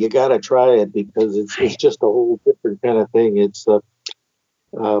tried it, you got to try it, because it's just a whole different kind of thing. It's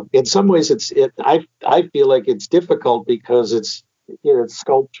in some ways I feel like it's difficult because it's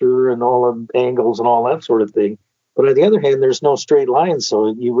sculpture and all of angles and all that sort of thing. But on the other hand, there's no straight lines,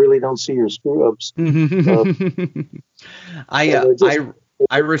 so you really don't see your screw ups.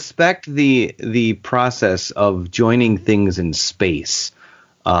 I respect the process of joining things in space.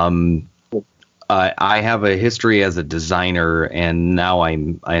 I have a history as a designer, and now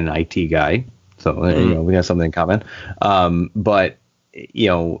I'm an IT guy, so we have something in common. But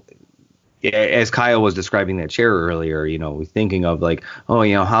as Kyle was describing that chair earlier, thinking of like,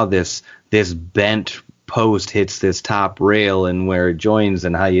 how this bent post hits this top rail and where it joins,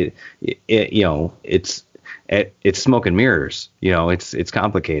 and how it's smoke and mirrors. It's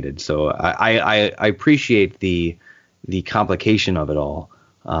complicated. So I appreciate the complication of it all.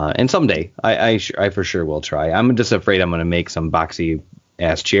 And someday I for sure will try. I'm just afraid I'm going to make some boxy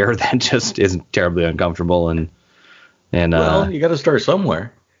ass chair that just isn't terribly uncomfortable. And Well, you got to start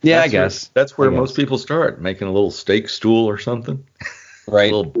somewhere. Yeah, That's I guess. That's where most people start, making a little steak stool or something.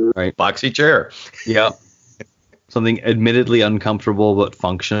 Right. A little boxy chair. Yeah. Something admittedly uncomfortable but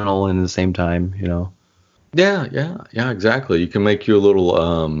functional in the same time, Yeah, exactly. You can make you a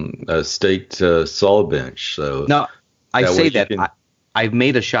little staked saw bench. So Now, I that say way that you can- I've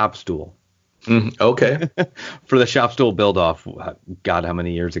made a shop stool okay. for the shop stool build off. God, how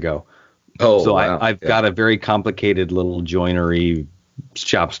many years ago? Oh, So wow. I've got a very complicated little joinery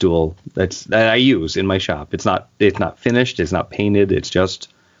shop stool that I use in my shop. It's not finished. It's not painted. It's just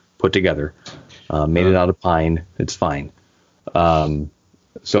put together. Made it out of pine. It's fine.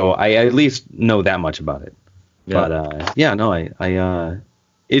 So I at least know that much about it. Yeah. But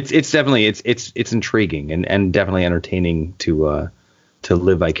it's definitely it's intriguing and definitely entertaining to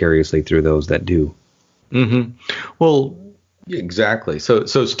live vicariously through those that do. Mm-hmm. Well, exactly. So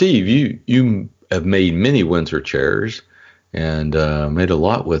Steve, you have made many Windsor chairs and made a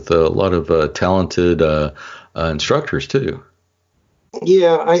lot with a lot of talented instructors too.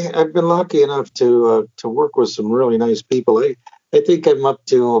 Yeah, I've been lucky enough to work with some really nice people. I think I'm up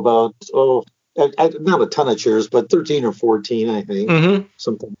to about not a ton of chairs, but 13 or 14, I think,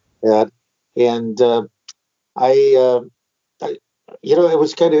 something like that. And I it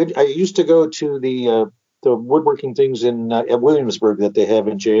was kind of. I used to go to the woodworking things at Williamsburg that they have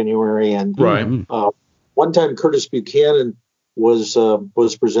in January, and one time Curtis Buchanan was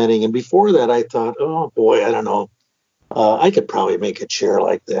presenting, and before that I thought, oh boy, I don't know, I could probably make a chair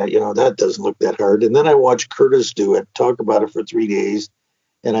like that. That doesn't look that hard. And then I watched Curtis do it, talk about it for 3 days,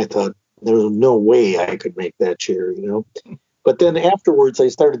 and I thought there was no way I could make that chair. But then afterwards I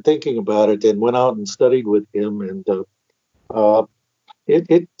started thinking about it and went out and studied with him, and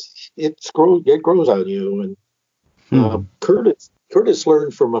it grows on you. And Curtis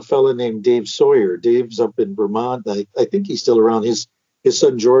learned from a fella named Dave Sawyer. Dave's up in Vermont. I think he's still around. His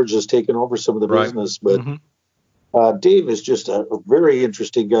son George has taken over some of the business, but Dave is just a very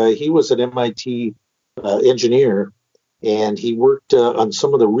interesting guy. He was an MIT engineer, and he worked on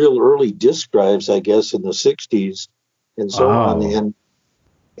some of the real early disk drives, I guess, in the 60s and so on.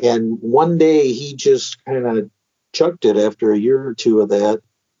 And one day he just kind of chucked it after a year or two of that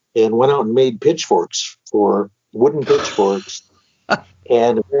and went out and made wooden pitchforks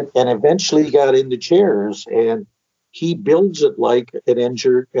and eventually got into chairs, and he builds it like an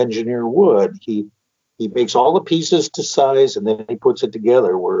engineer would. He makes all the pieces to size and then he puts it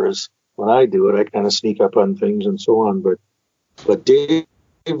together, whereas when I do it I kind of sneak up on things and so on. But Dave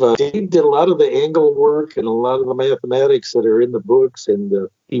did a lot of the angle work and a lot of the mathematics that are in the books, and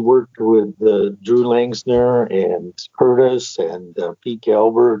he worked with Drew Langsner and Curtis and Pete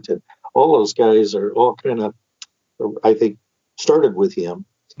Galbert, and all those guys are all kind of, I think, started with him.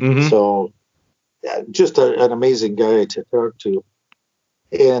 So just an amazing guy to talk to.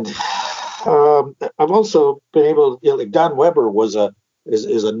 And I've also been able, like Don Weber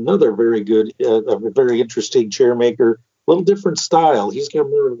is another very good, a very interesting chair maker. A little different style. He's got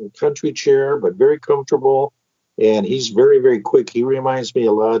more of a country chair, but very comfortable, and he's very, very quick. He reminds me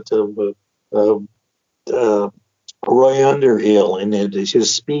a lot of Roy Underhill, and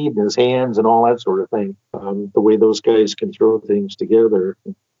his speed and his hands and all that sort of thing. The way those guys can throw things together,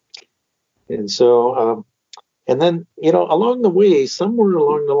 and so, and then along the way, somewhere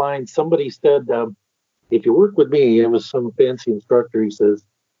along the line, somebody said, "If you work with me," it was some fancy instructor. He says,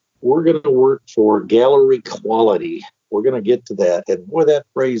 "We're going to work for gallery quality. We're going to get to that." And boy, that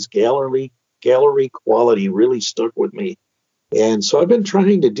phrase gallery quality really stuck with me. And so I've been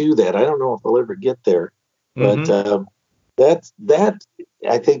trying to do that. I don't know if I'll ever get there, but that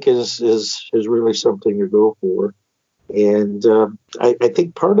I think is really something to go for. And I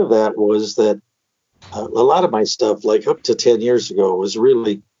think part of that was that a lot of my stuff, like up to 10 years ago, was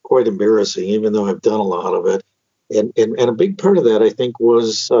really quite embarrassing, even though I've done a lot of it. And a big part of that, I think,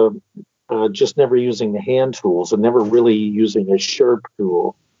 was just never using the hand tools and never really using a sharp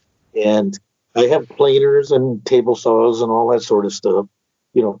tool. And I have planers and table saws and all that sort of stuff,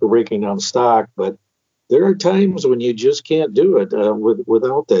 for breaking down stock. But there are times when you just can't do it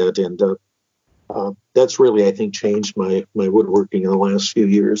without that. And that's really, I think, changed my woodworking in the last few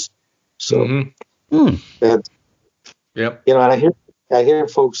years. So that's, and I hear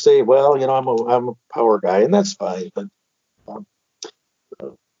folks say, well, I'm a power guy, and that's fine, but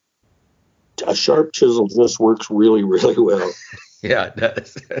a sharp chisel just works really, really well. Yeah, it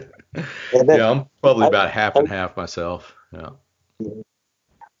does. Then, I'm probably about half and half myself. Yeah.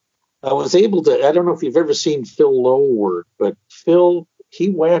 I was able to, I don't know if you've ever seen Phil Lowe work, but Phil, he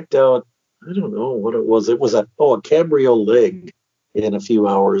whacked out, I don't know what it was. It was a cabrio leg in a few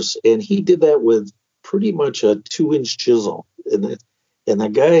hours, and he did that with pretty much a 2-inch chisel. And the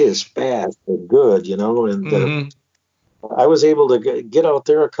guy is fast and good, and I was able to get out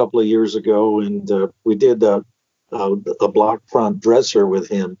there a couple of years ago, and we did a block front dresser with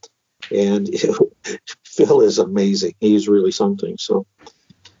him, and Phil is amazing. He's really something. So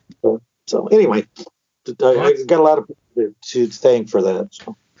anyway, I got a lot of people to thank for that.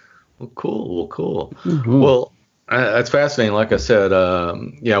 So. Well, cool. Well, that's fascinating. Like I said,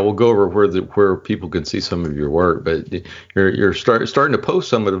 we'll go over where people can see some of your work, but you're starting to post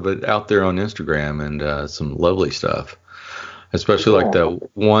some of it out there on Instagram, and some lovely stuff, especially like the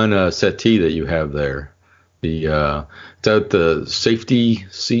one settee that you have there. Is that the safety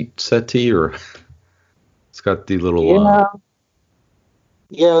seat settee, or it's got the little.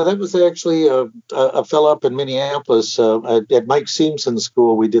 Yeah, that was actually a fellow up in Minneapolis at Mike Simpson's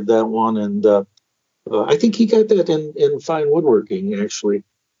school. We did that one, and I think he got that in fine woodworking, actually.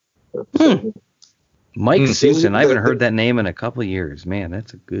 Mike Simpson. I haven't heard that name in a couple of years. Man,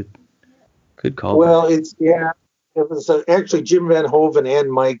 that's a good call. Well, it was actually Jim Van Hoven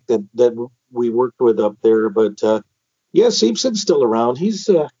and Mike that we worked with up there, but Simpson's still around. He's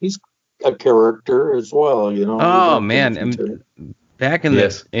a character as well, you know. Oh man, back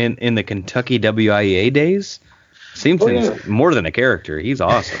in in the Kentucky WIA days, Simpson's more than a character. He's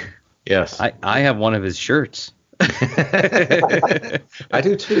awesome. Yes. I have one of his shirts. I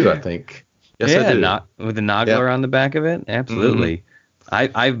do too, I think. Yes, I do. With the Noggler on the back of it. Absolutely.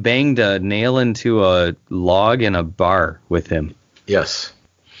 Mm-hmm. I've banged a nail into a log in a bar with him. Yes.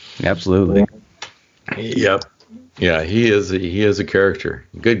 Absolutely. Yep. Yeah, he is a character.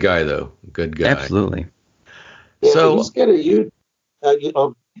 Good guy though. Good guy. Absolutely. Yeah, so he's got a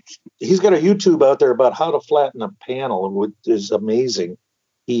YouTube out there about how to flatten a panel, which is amazing.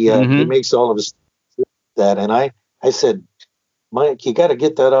 He makes all of his that, and I said, Mike, you got to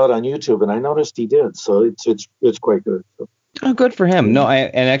get that out on YouTube, and I noticed he did, so it's quite good. So. Oh, good for him. No,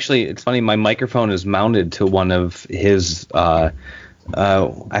 and actually, it's funny. My microphone is mounted to one of his. I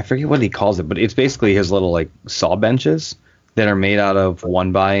forget what he calls it, but it's basically his little like saw benches that are made out of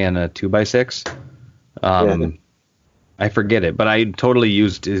 1x and a 2x6. I forget it, but I totally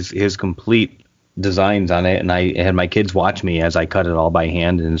used his complete designs on it, and I had my kids watch me as I cut it all by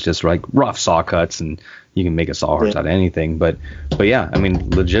hand, and it's just like rough saw cuts, and you can make a sawhorse out of anything. But yeah, I mean,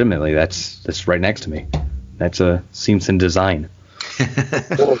 legitimately, that's right next to me. That's a Simpson design.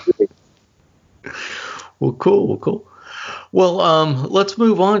 Well, cool. Well, let's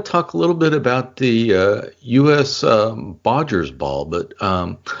move on. Talk a little bit about the U.S. Bodgers Ball. But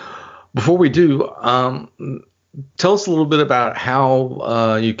before we do, tell us a little bit about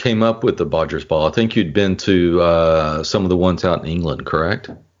how you came up with the Bodgers Ball. I think you'd been to some of the ones out in England, correct?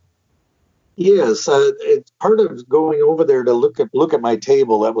 Yes, it's part of going over there to look at my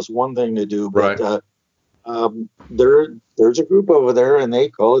table. That was one thing to do, but right. There's a group over there, and they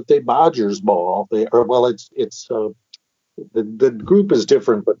call it the Bodgers Ball. The group is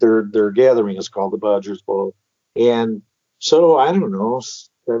different, but their gathering is called the Bodgers Ball. And so I don't know,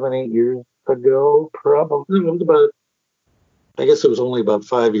 7-8 years ago, probably I guess it was only about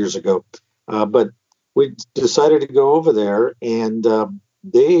 5 years ago. But we decided to go over there, and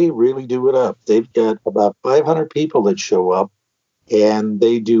they really do it up. They've got about 500 people that show up, and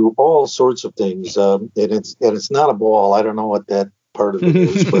they do all sorts of things. And it's not a ball. I don't know what that part of it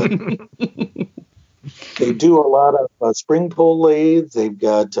is, but they do a lot of spring pull lathes. They've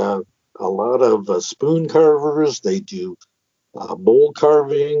got a lot of spoon carvers. They do bowl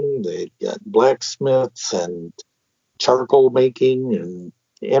carving. They've got blacksmiths and charcoal making and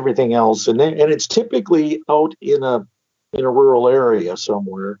everything else. And it's typically out in a rural area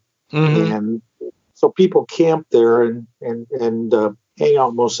somewhere. Mm-hmm. And so people camp there and hang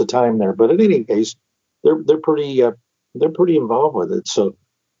out most of the time there. But in any case, they're pretty involved with it. So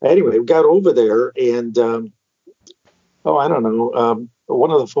anyway, we got over there, and I don't know.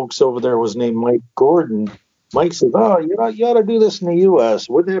 One of the folks over there was named Mike Gordon. Mike said, "Oh, you ought to do this in the U.S.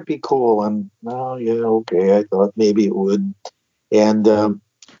 Wouldn't that be cool?" And oh, yeah, okay. I thought maybe it would. And a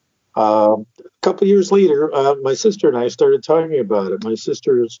couple of years later, my sister and I started talking about it. My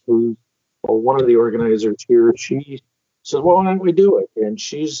sister is who's one of the organizers here. She said, "Well, why don't we do it?" And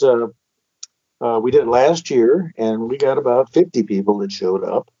she's we did it last year, and we got about 50 people that showed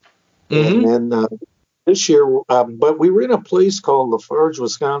up. Mm-hmm. And then this year, but we were in a place called Lafarge,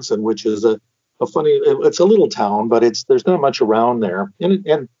 Wisconsin, which is a funny. It's a little town, but there's not much around there,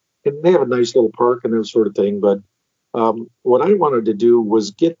 and they have a nice little park and that sort of thing. But what I wanted to do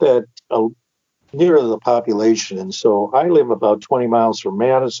was get that nearer the population, and so I live about 20 miles from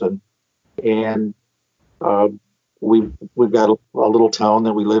Madison, and we've got a little town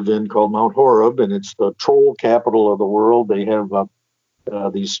that we live in called Mount Horeb, and it's the troll capital of the world. They have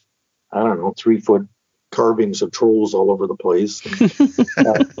these, 3-foot carvings of trolls all over the place.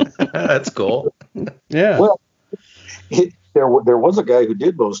 That's cool. Yeah. Well, there was a guy who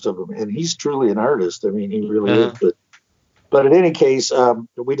did most of them, and he's truly an artist. I mean, he really is. But in any case,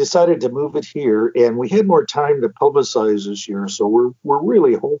 we decided to move it here, and we had more time to publicize this year. So we're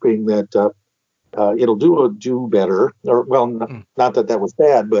really hoping that it'll do better. Or not that was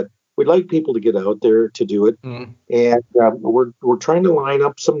bad, but we'd like people to get out there to do it. Mm. And we're trying to line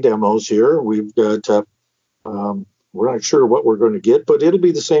up some demos here. We've got we're not sure what we're going to get, but it'll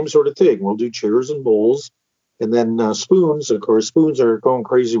be the same sort of thing. We'll do chairs and bowls, and then spoons. Of course, spoons are going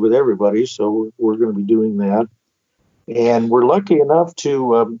crazy with everybody, so we're going to be doing that. And we're lucky enough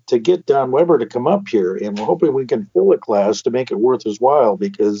to get Don Weber to come up here, and we're hoping we can fill a class to make it worth his while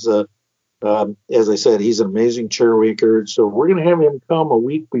because, as I said, he's an amazing chair maker. So we're going to have him come a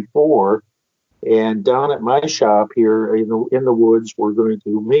week before, and down at my shop here in the woods, we're going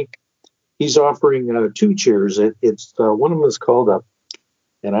to make. He's offering 2 chairs. It's one of them is called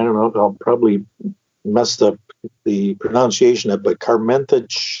and I don't know. I'll probably messed up the pronunciation of it, but Carmentha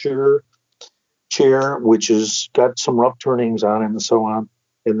chair, which has got some rough turnings on it and so on.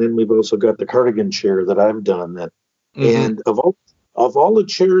 And then we've also got the cardigan chair that I've done. And of all the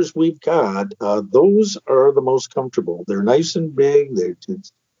chairs we've got, those are the most comfortable. They're nice and big.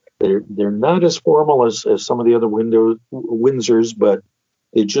 They're not as formal as some of the other Windsors, but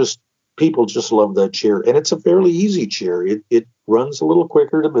people just love that chair. And it's a fairly easy chair. It runs a little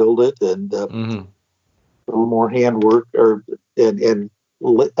quicker to build it, and a little more handwork, and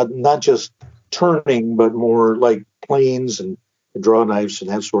not just turning, but more like planes and draw knives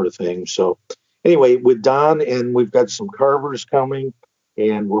and that sort of thing. So anyway, with Don, and we've got some carvers coming,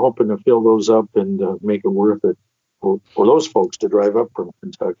 and we're hoping to fill those up and make it worth it for those folks to drive up from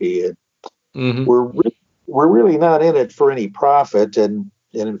Kentucky. And we're really not in it for any profit, and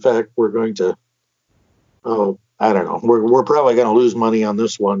in fact, we're going to, I don't know, we're probably going to lose money on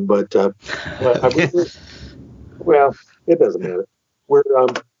this one, but well, it doesn't matter. We're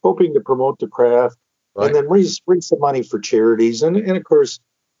hoping to promote the craft, right, and then raise some money for charities, and of course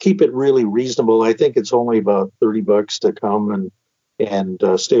keep it really reasonable. I think it's only about $30 to come and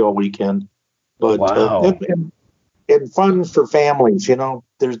stay all weekend, but wow. And fun for families. You know,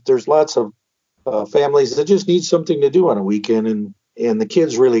 there's lots of families that just need something to do on a weekend, and the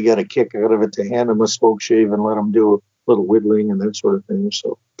kids really get a kick out of it, to hand them a smoke shave and let them do a little whittling and that sort of thing.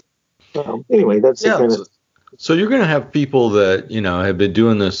 So anyway, that's the kind of. So you're going to have people that, have been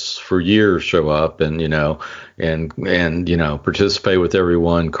doing this for years show up and, and participate with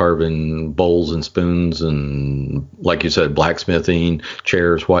everyone, carving bowls and spoons and, like you said, blacksmithing,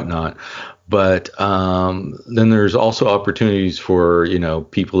 chairs, whatnot. But then there's also opportunities for,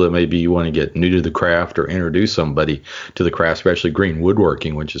 people that maybe you want to get new to the craft or introduce somebody to the craft, especially green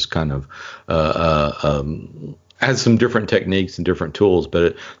woodworking, which is kind of has some different techniques and different tools,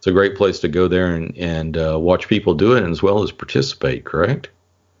 but it's a great place to go there and watch people do it, as well as participate, correct?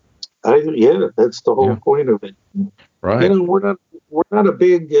 Yeah, that's the whole point of it. Right. We're not a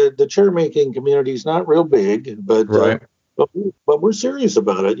big, the chair making community is not real big, but right. But we're serious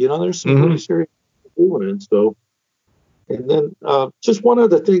about it. There's some pretty serious people doing it. So, and then just one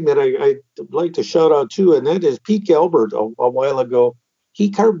other thing that I'd like to shout out to, and that is Pete Galbert a while ago. He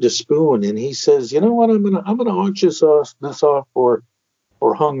carved a spoon, and he says, "You know what? I'm gonna auction this off for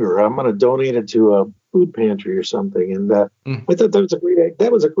hunger. I'm gonna donate it to a food pantry or something." And I thought that was a great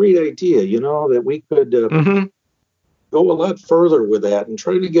idea. That we could go a lot further with that and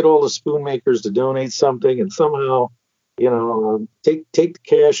try to get all the spoon makers to donate something, and somehow, take the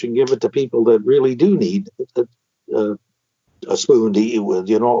cash and give it to people that really do need a spoon to eat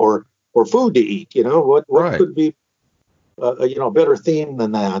with, or food to eat. What right. could be a better theme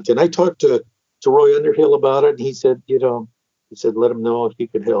than that? And I talked to Roy Underhill about it, and he said, let him know if he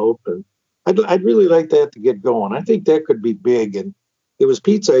could help. And I'd really like that to get going. I think that could be big. And it was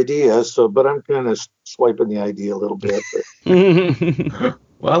Pete's idea, but I'm kind of swiping the idea a little bit.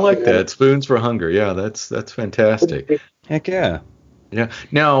 Well, I like that. Spoons for hunger. Yeah, that's fantastic. Heck yeah. Yeah.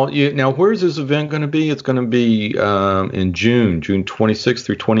 Now, where's this event going to be? It's going to be in June 26th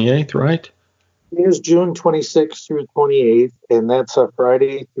through 28th, right? Here's June 26th through 28th, and that's a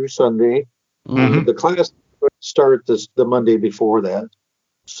Friday through Sunday. The class would start the Monday before that.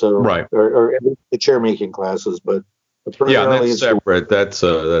 So, right. Or the chair making classes, but yeah, that's separate. That's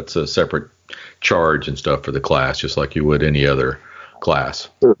a separate charge and stuff for the class, just like you would any other class.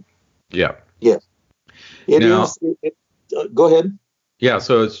 Sure. Yeah. Yes. Go ahead. Yeah,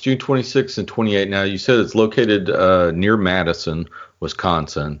 so it's June 26th and 28th. Now, you said it's located near Madison,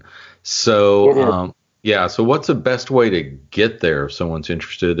 Wisconsin. So, so what's the best way to get there if someone's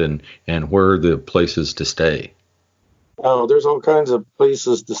interested, and where are the places to stay? Oh, there's all kinds of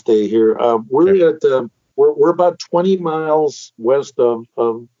places to stay here. We're about 20 miles west of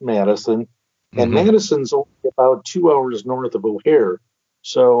Madison, and Madison's only about 2 hours north of O'Hare.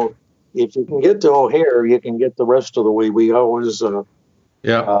 So if you can get to O'Hare, you can get the rest of the way. We always, when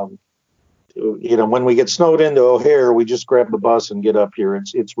we get snowed into O'Hare, we just grab the bus and get up here.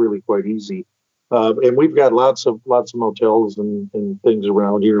 It's really quite easy. And we've got lots of motels and things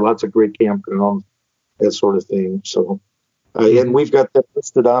around here, lots of great campgrounds, that sort of thing. So, and we've got that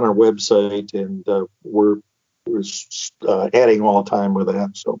listed on our website, and we're adding all the time with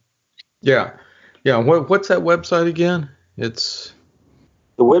that. So, yeah. What's that website again? The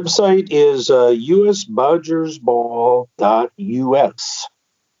website is usbodgersball.us.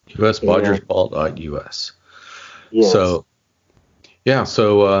 usbodgersball.us. Yes. So, Yeah,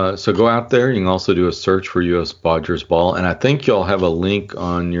 so go out there. You can also do a search for U.S. Bodgers Ball, and I think y'all have a link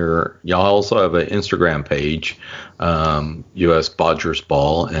on y'all also have an Instagram page, U.S. Bodgers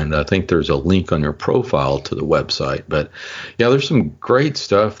Ball, and I think there's a link on your profile to the website. But yeah, there's some great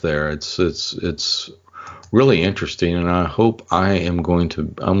stuff there. It's really interesting, and I hope I'm going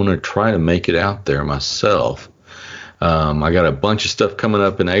to try to make it out there myself. I got a bunch of stuff coming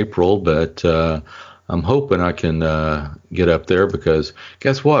up in April, but I'm hoping I can get up there because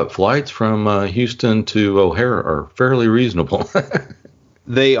guess what? Flights from Houston to O'Hare are fairly reasonable.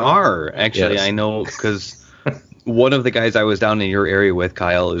 They are, actually. Yes. I know because one of the guys I was down in your area with,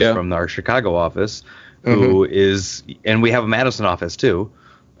 Kyle, is from our Chicago office, who is, and we have a Madison office too.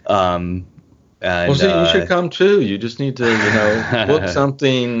 And, well, see, you should come too. You just need to, book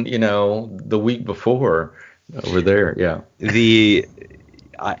something, the week before over there. Yeah.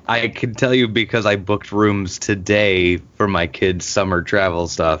 I can tell you because I booked rooms today for my kids' summer travel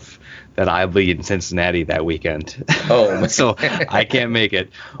stuff that I'll be in Cincinnati that weekend. Oh, man. So I can't make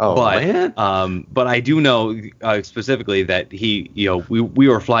it. Oh, man. But I do know specifically that we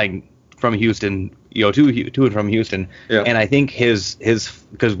were flying from Houston, to and from Houston, and I think his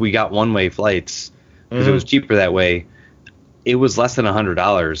because we got one-way flights because it was cheaper that way. It was less than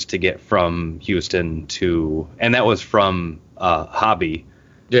 $100 to get from Houston to, and that was from Hobby.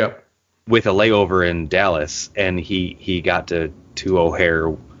 Yeah. With a layover in Dallas, and he got to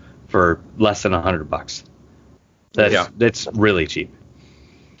O'Hare for less than $100. That's really cheap.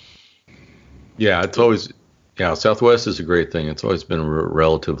 Yeah, it's always Southwest is a great thing. It's always been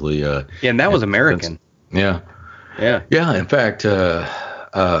relatively and that was American. Yeah. In fact,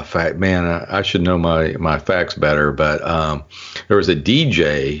 man, I should know my facts better, but there was a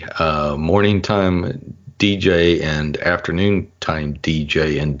DJ, morning time DJ and afternoon time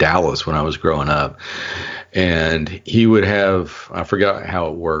DJ in Dallas when I was growing up, and he would have, I forgot how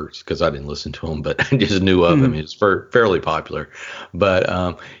it works because I didn't listen to him, but I just knew of him. He was fairly popular,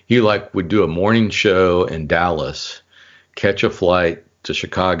 but he would do a morning show in Dallas, catch a flight to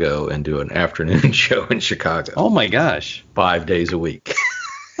Chicago, and do an afternoon show in Chicago. Oh my gosh, 5 days a week.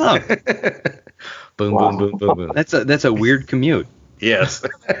 Huh. Boom, boom, boom, boom, boom. That's a weird commute. Yes.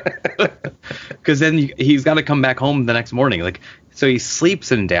 Because then he's got to come back home the next morning. So he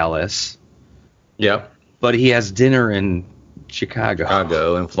sleeps in Dallas. Yep. But he has dinner in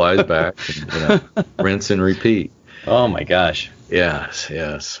Chicago and flies back. And, rinse and repeat. Oh my gosh. Yes.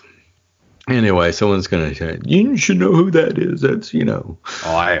 Anyway, someone's gonna say, you should know who that is. That's Oh,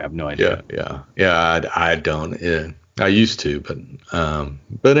 I have no idea. Yeah. I don't. Yeah. I used to, but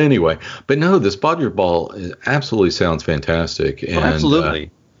anyway. But no, this Bodger Ball absolutely sounds fantastic. And,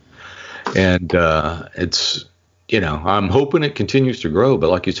 absolutely. It's, I'm hoping it continues to grow. But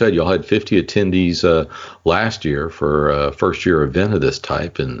like you said, y'all had 50 attendees last year for a first year event of this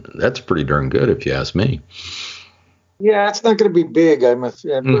type, and that's pretty darn good if you ask me. Yeah, it's not going to be big, I must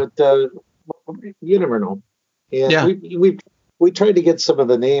say, but you never know. And we tried to get some of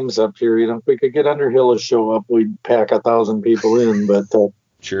the names up here. If we could get Underhill to show up, we'd pack 1,000 people in. But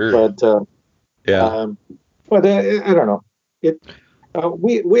sure. But I don't know.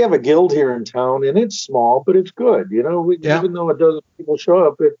 We have a guild here in town, and it's small, but it's good. Even though it doesn't people show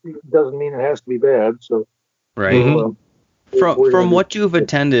up, it doesn't mean it has to be bad. So right. From what you've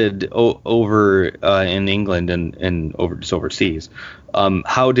attended over in England and overseas,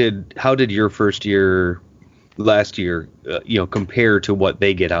 how did your first year last year compare to what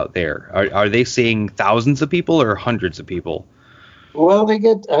they get out there? Are they seeing thousands of people or hundreds of people? Well, I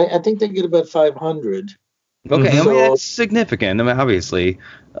think they get about 500. Okay, I mean, that's significant. I mean, obviously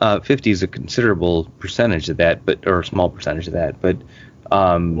 50 is a considerable percentage of that, or a small percentage of that, but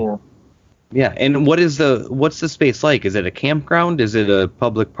yeah. And what's the space like? Is it a campground? Is it a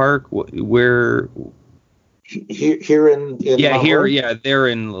public park? Where here in they're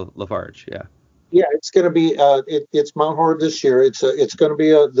in Lafarge. Yeah, it's going to be it's Mount Horeb this year. It's going to be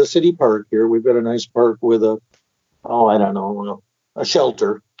the city park here. We've got a nice park with a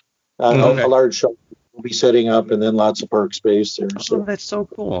shelter, a large shelter we'll be setting up, and then lots of park space there. So that's so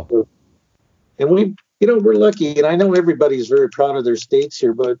cool. And we're lucky, and I know everybody's very proud of their states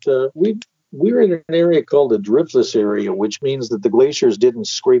here, but we're in an area called the driftless area, which means that the glaciers didn't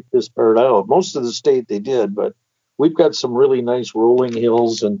scrape this part out. Most of the state they did, but we've got some really nice rolling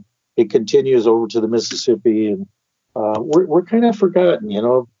hills, and it continues over to the Mississippi, and we're kind of forgotten.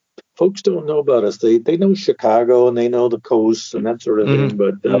 Folks don't know about us. They know Chicago, and they know the coast and that sort of thing,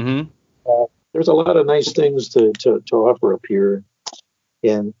 but there's a lot of nice things to offer up here,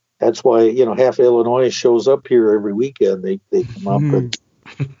 and that's why half Illinois shows up here every weekend. They come up,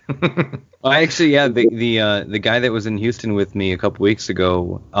 Well, actually, yeah, the guy that was in Houston with me a couple weeks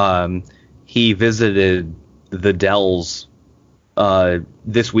ago, he visited the Dells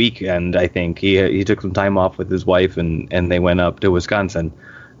this weekend. I think he took some time off with his wife and they went up to Wisconsin.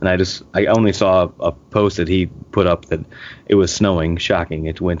 And I only saw a post that he put up that it was snowing. Shocking,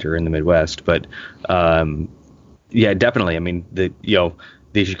 it's winter in the Midwest. But yeah, definitely. I mean, the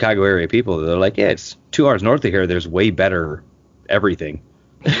Chicago area people, they're like, yeah, it's 2 hours north of here. There's way better everything.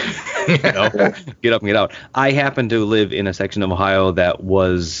 Get up and get out. I happen to live in a section of Ohio that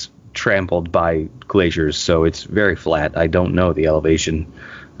was trampled by glaciers, so it's very flat. I don't know the elevation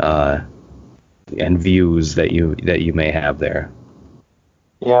and views that you may have there.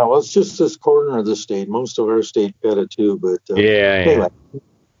 Yeah, well, it's just this corner of the state. Most of our state got it too, but anyway,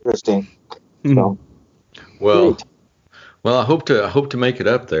 interesting. So, well, I hope to make it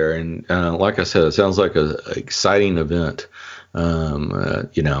up there, and like I said, it sounds like an exciting event.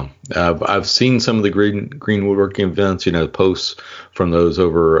 I've seen some of the green woodworking events, posts from those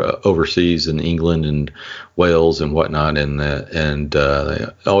overseas in England and Wales and whatnot, and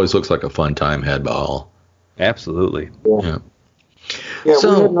it always looks like a fun time had by all. Absolutely. Yeah. Yeah,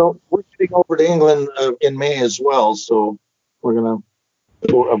 so, we're getting over to England in May as well, so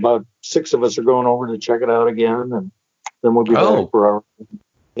about 6 of us are going over to check it out again, and then we'll be back for our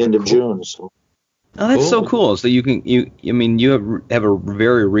end of June. So. Oh, that's so cool. So you have a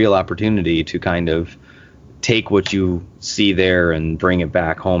very real opportunity to kind of take what you see there and bring it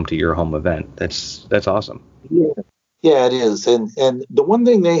back home to your home event. That's awesome. Yeah, it is. And the one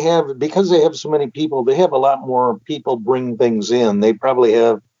thing they have, because they have so many people, they have a lot more people bring things in. They probably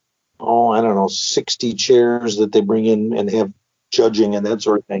have, 60 chairs that they bring in and have judging and that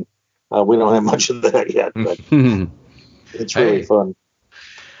sort of thing. We don't have much of that yet, but it's really fun.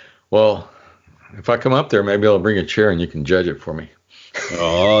 Well, if I come up there, maybe I'll bring a chair and you can judge it for me.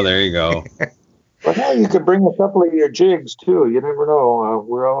 Oh, there you go. Well, now you could bring a couple of your jigs too. You never know.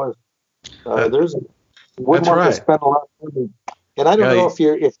 We're always there's woodworkers spend a lot of money. And I don't know if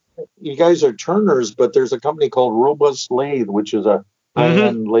you guys are turners, but there's a company called Robust Lathe, which is a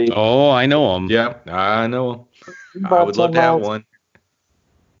high-end lathe. Oh, I know them. Yeah, I know them. I would love to have one.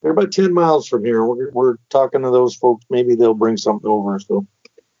 They're about 10 miles from here. We're talking to those folks. Maybe they'll bring something over. So,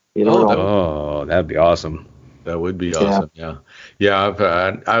 you know. Oh, that'd be awesome. That would be awesome. Yeah.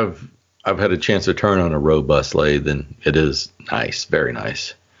 I've had a chance to turn on a Robust lathe, and it is nice, very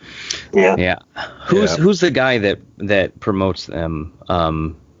nice. Yeah. Who's the guy that promotes them?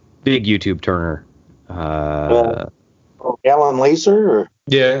 Big YouTube turner. Alan Laser? Or?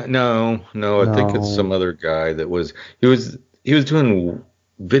 Yeah, no. I think it's some other guy that was. He was doing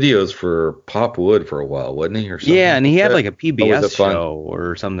videos for Pop Wood for a while, wasn't he? Or something? Yeah, and he had like a PBS show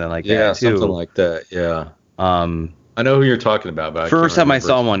or something like that too. Yeah, something like that. Yeah. I know who you're talking about. But first time I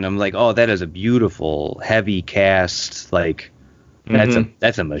saw one, I'm like, oh, that is a beautiful heavy cast. Like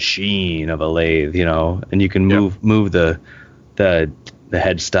that's a machine of a lathe, and you can move the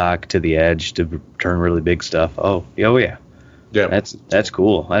headstock to the edge to turn really big stuff. Oh yeah. That's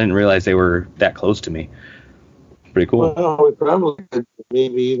cool. I didn't realize they were that close to me. Pretty cool. Well, we probably could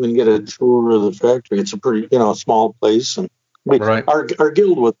maybe even get a tour of the factory. It's a pretty, small place, and our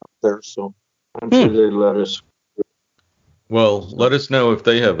guild was up there, so I'm sure they'd let us. Well, let us know if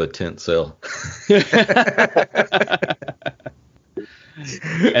they have a tent sale.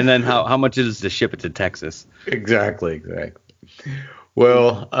 And then how much is it to ship it to Texas? Exactly.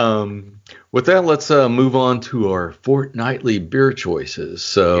 Well, with that, let's move on to our fortnightly beer choices.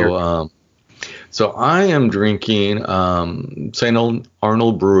 So I am drinking St.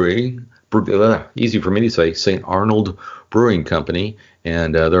 Arnold Brewing. Easy for me to say, St. Arnold Brewing Company,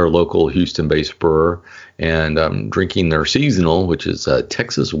 and they're a local Houston-based brewer. And I'm drinking their seasonal, which is a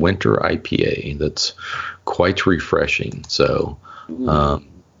Texas Winter IPA. That's quite refreshing. So, it's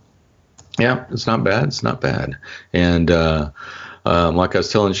not bad. And like I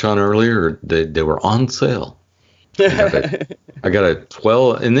was telling Sean earlier, they were on sale. I got a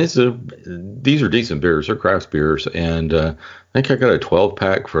 12, and these are decent beers. They're craft beers, and I think I got a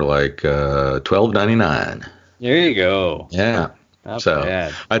 12-pack for like $12.99. There you go. Yeah. Not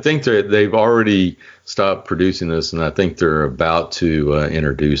bad. I think they've already stopped producing this, and I think they're about to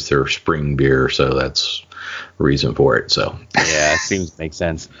introduce their spring beer, so that's the reason for it. So yeah, it seems to make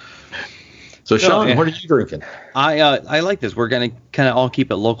sense. So Sean, what are you drinking? I like this. We're gonna kind of all keep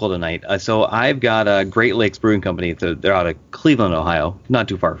it local tonight. So I've got Great Lakes Brewing Company. They're out of Cleveland, Ohio, not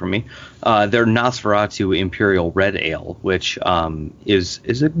too far from me. They're Nosferatu Imperial Red Ale, which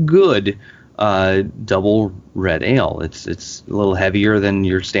is a good double red ale. It's a little heavier than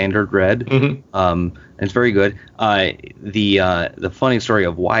your standard red. And it's very good. The funny story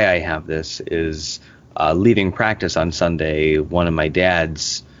of why I have this is leaving practice on Sunday. One of my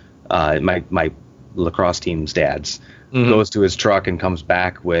dad's, my lacrosse team's dads, goes to his truck and comes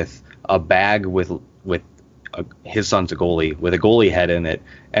back with a bag with his son's a goalie, with a goalie head in it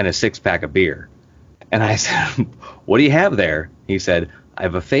and a 6-pack of beer. And I said, "What do you have there?" He said, "I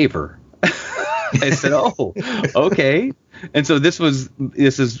have a favor." I said, "Oh, okay." And so this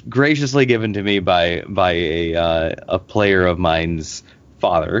is graciously given to me by a player of mine's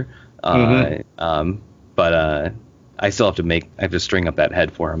father. But I still have to string up that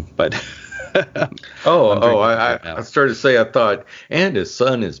head for him. But I started to say, I thought, and his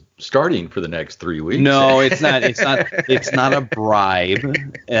son is starting for the next 3 weeks. No, it's not. It's not a bribe.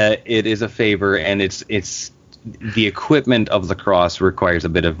 It is a favor, and it's the equipment of lacrosse requires a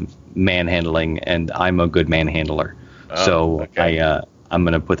bit of manhandling, and I'm a good manhandler. Okay. I'm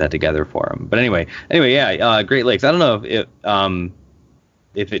gonna put that together for him. But anyway, yeah, Great Lakes. I don't know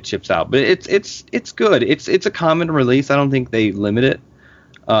if it ships out, but it's good. It's a common release. I don't think they limit it.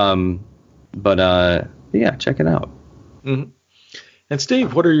 But yeah, check it out. Mm-hmm. And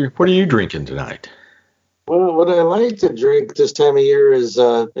Steve, what are you drinking tonight? Well, what I like to drink this time of year is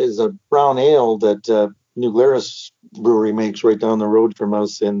a brown ale that New Glarus Brewery makes right down the road from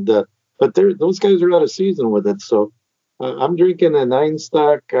us, and but those guys are out of season with it, so I'm drinking a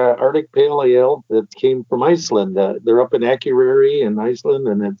 9-stock Arctic Pale Ale that came from Iceland. They're up in Akureyri in Iceland,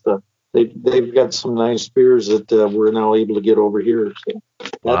 and they've got some nice beers that we're now able to get over here. So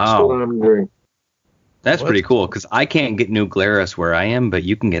that's what I'm drinking. That's pretty cool, because I can't get New Glarus where I am, but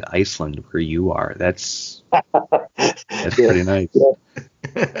you can get Iceland where you are. That's pretty nice. Yeah.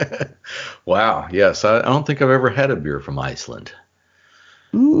 Wow. Yes, I don't think I've ever had a beer from Iceland.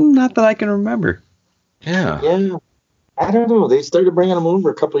 Not that I can remember. Yeah. I don't know. They started bringing them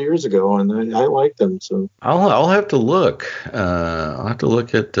over a couple of years ago, and I like them. So I'll have to look. I'll have to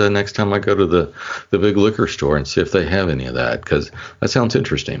look at next time I go to the big liquor store and see if they have any of that, because that sounds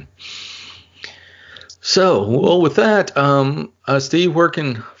interesting. So, well, with that, Steve, where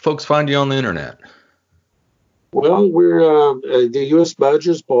can folks find you on the internet? Well, we're the U.S.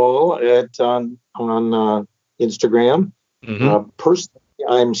 Badgers Ball on Instagram. Personally,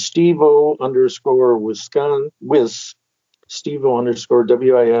 I'm Steve-O _Wisconsin, Steve-O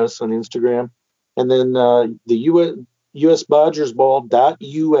 _WIS on Instagram. And then the U.S. Badgers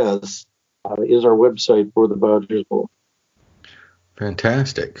Ball.us is our website for the Badgers Ball.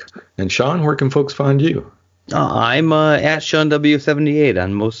 Fantastic. And Sean, where can folks find you? I'm at Sean W78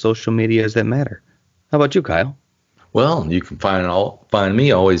 on most social medias that matter. How about you, Kyle? Well, you can find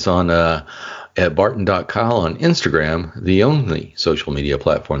me always on at Barton.Kyle on Instagram, the only social media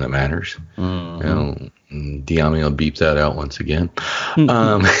platform that matters. Diami will beep that out once again.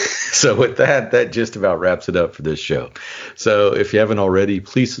 So with that just about wraps it up for this show. So if you haven't already,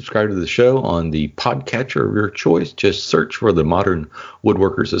 please subscribe to the show on the podcatcher of your choice. Just search for the Modern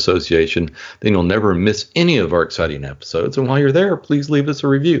Woodworkers Association. Then you'll never miss any of our exciting episodes. And while you're there, please leave us a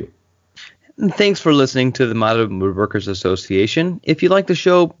review. And thanks for listening to the Modern Woodworkers Association. If you like the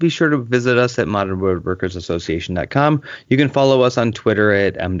show, be sure to visit us at modernwoodworkersassociation.com. You can follow us on Twitter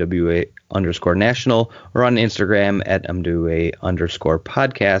at MWA_national or on Instagram at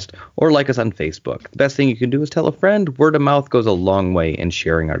MWA_podcast, or like us on Facebook. The best thing you can do is tell a friend. Word of mouth goes a long way in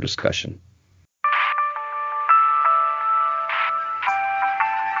sharing our discussion.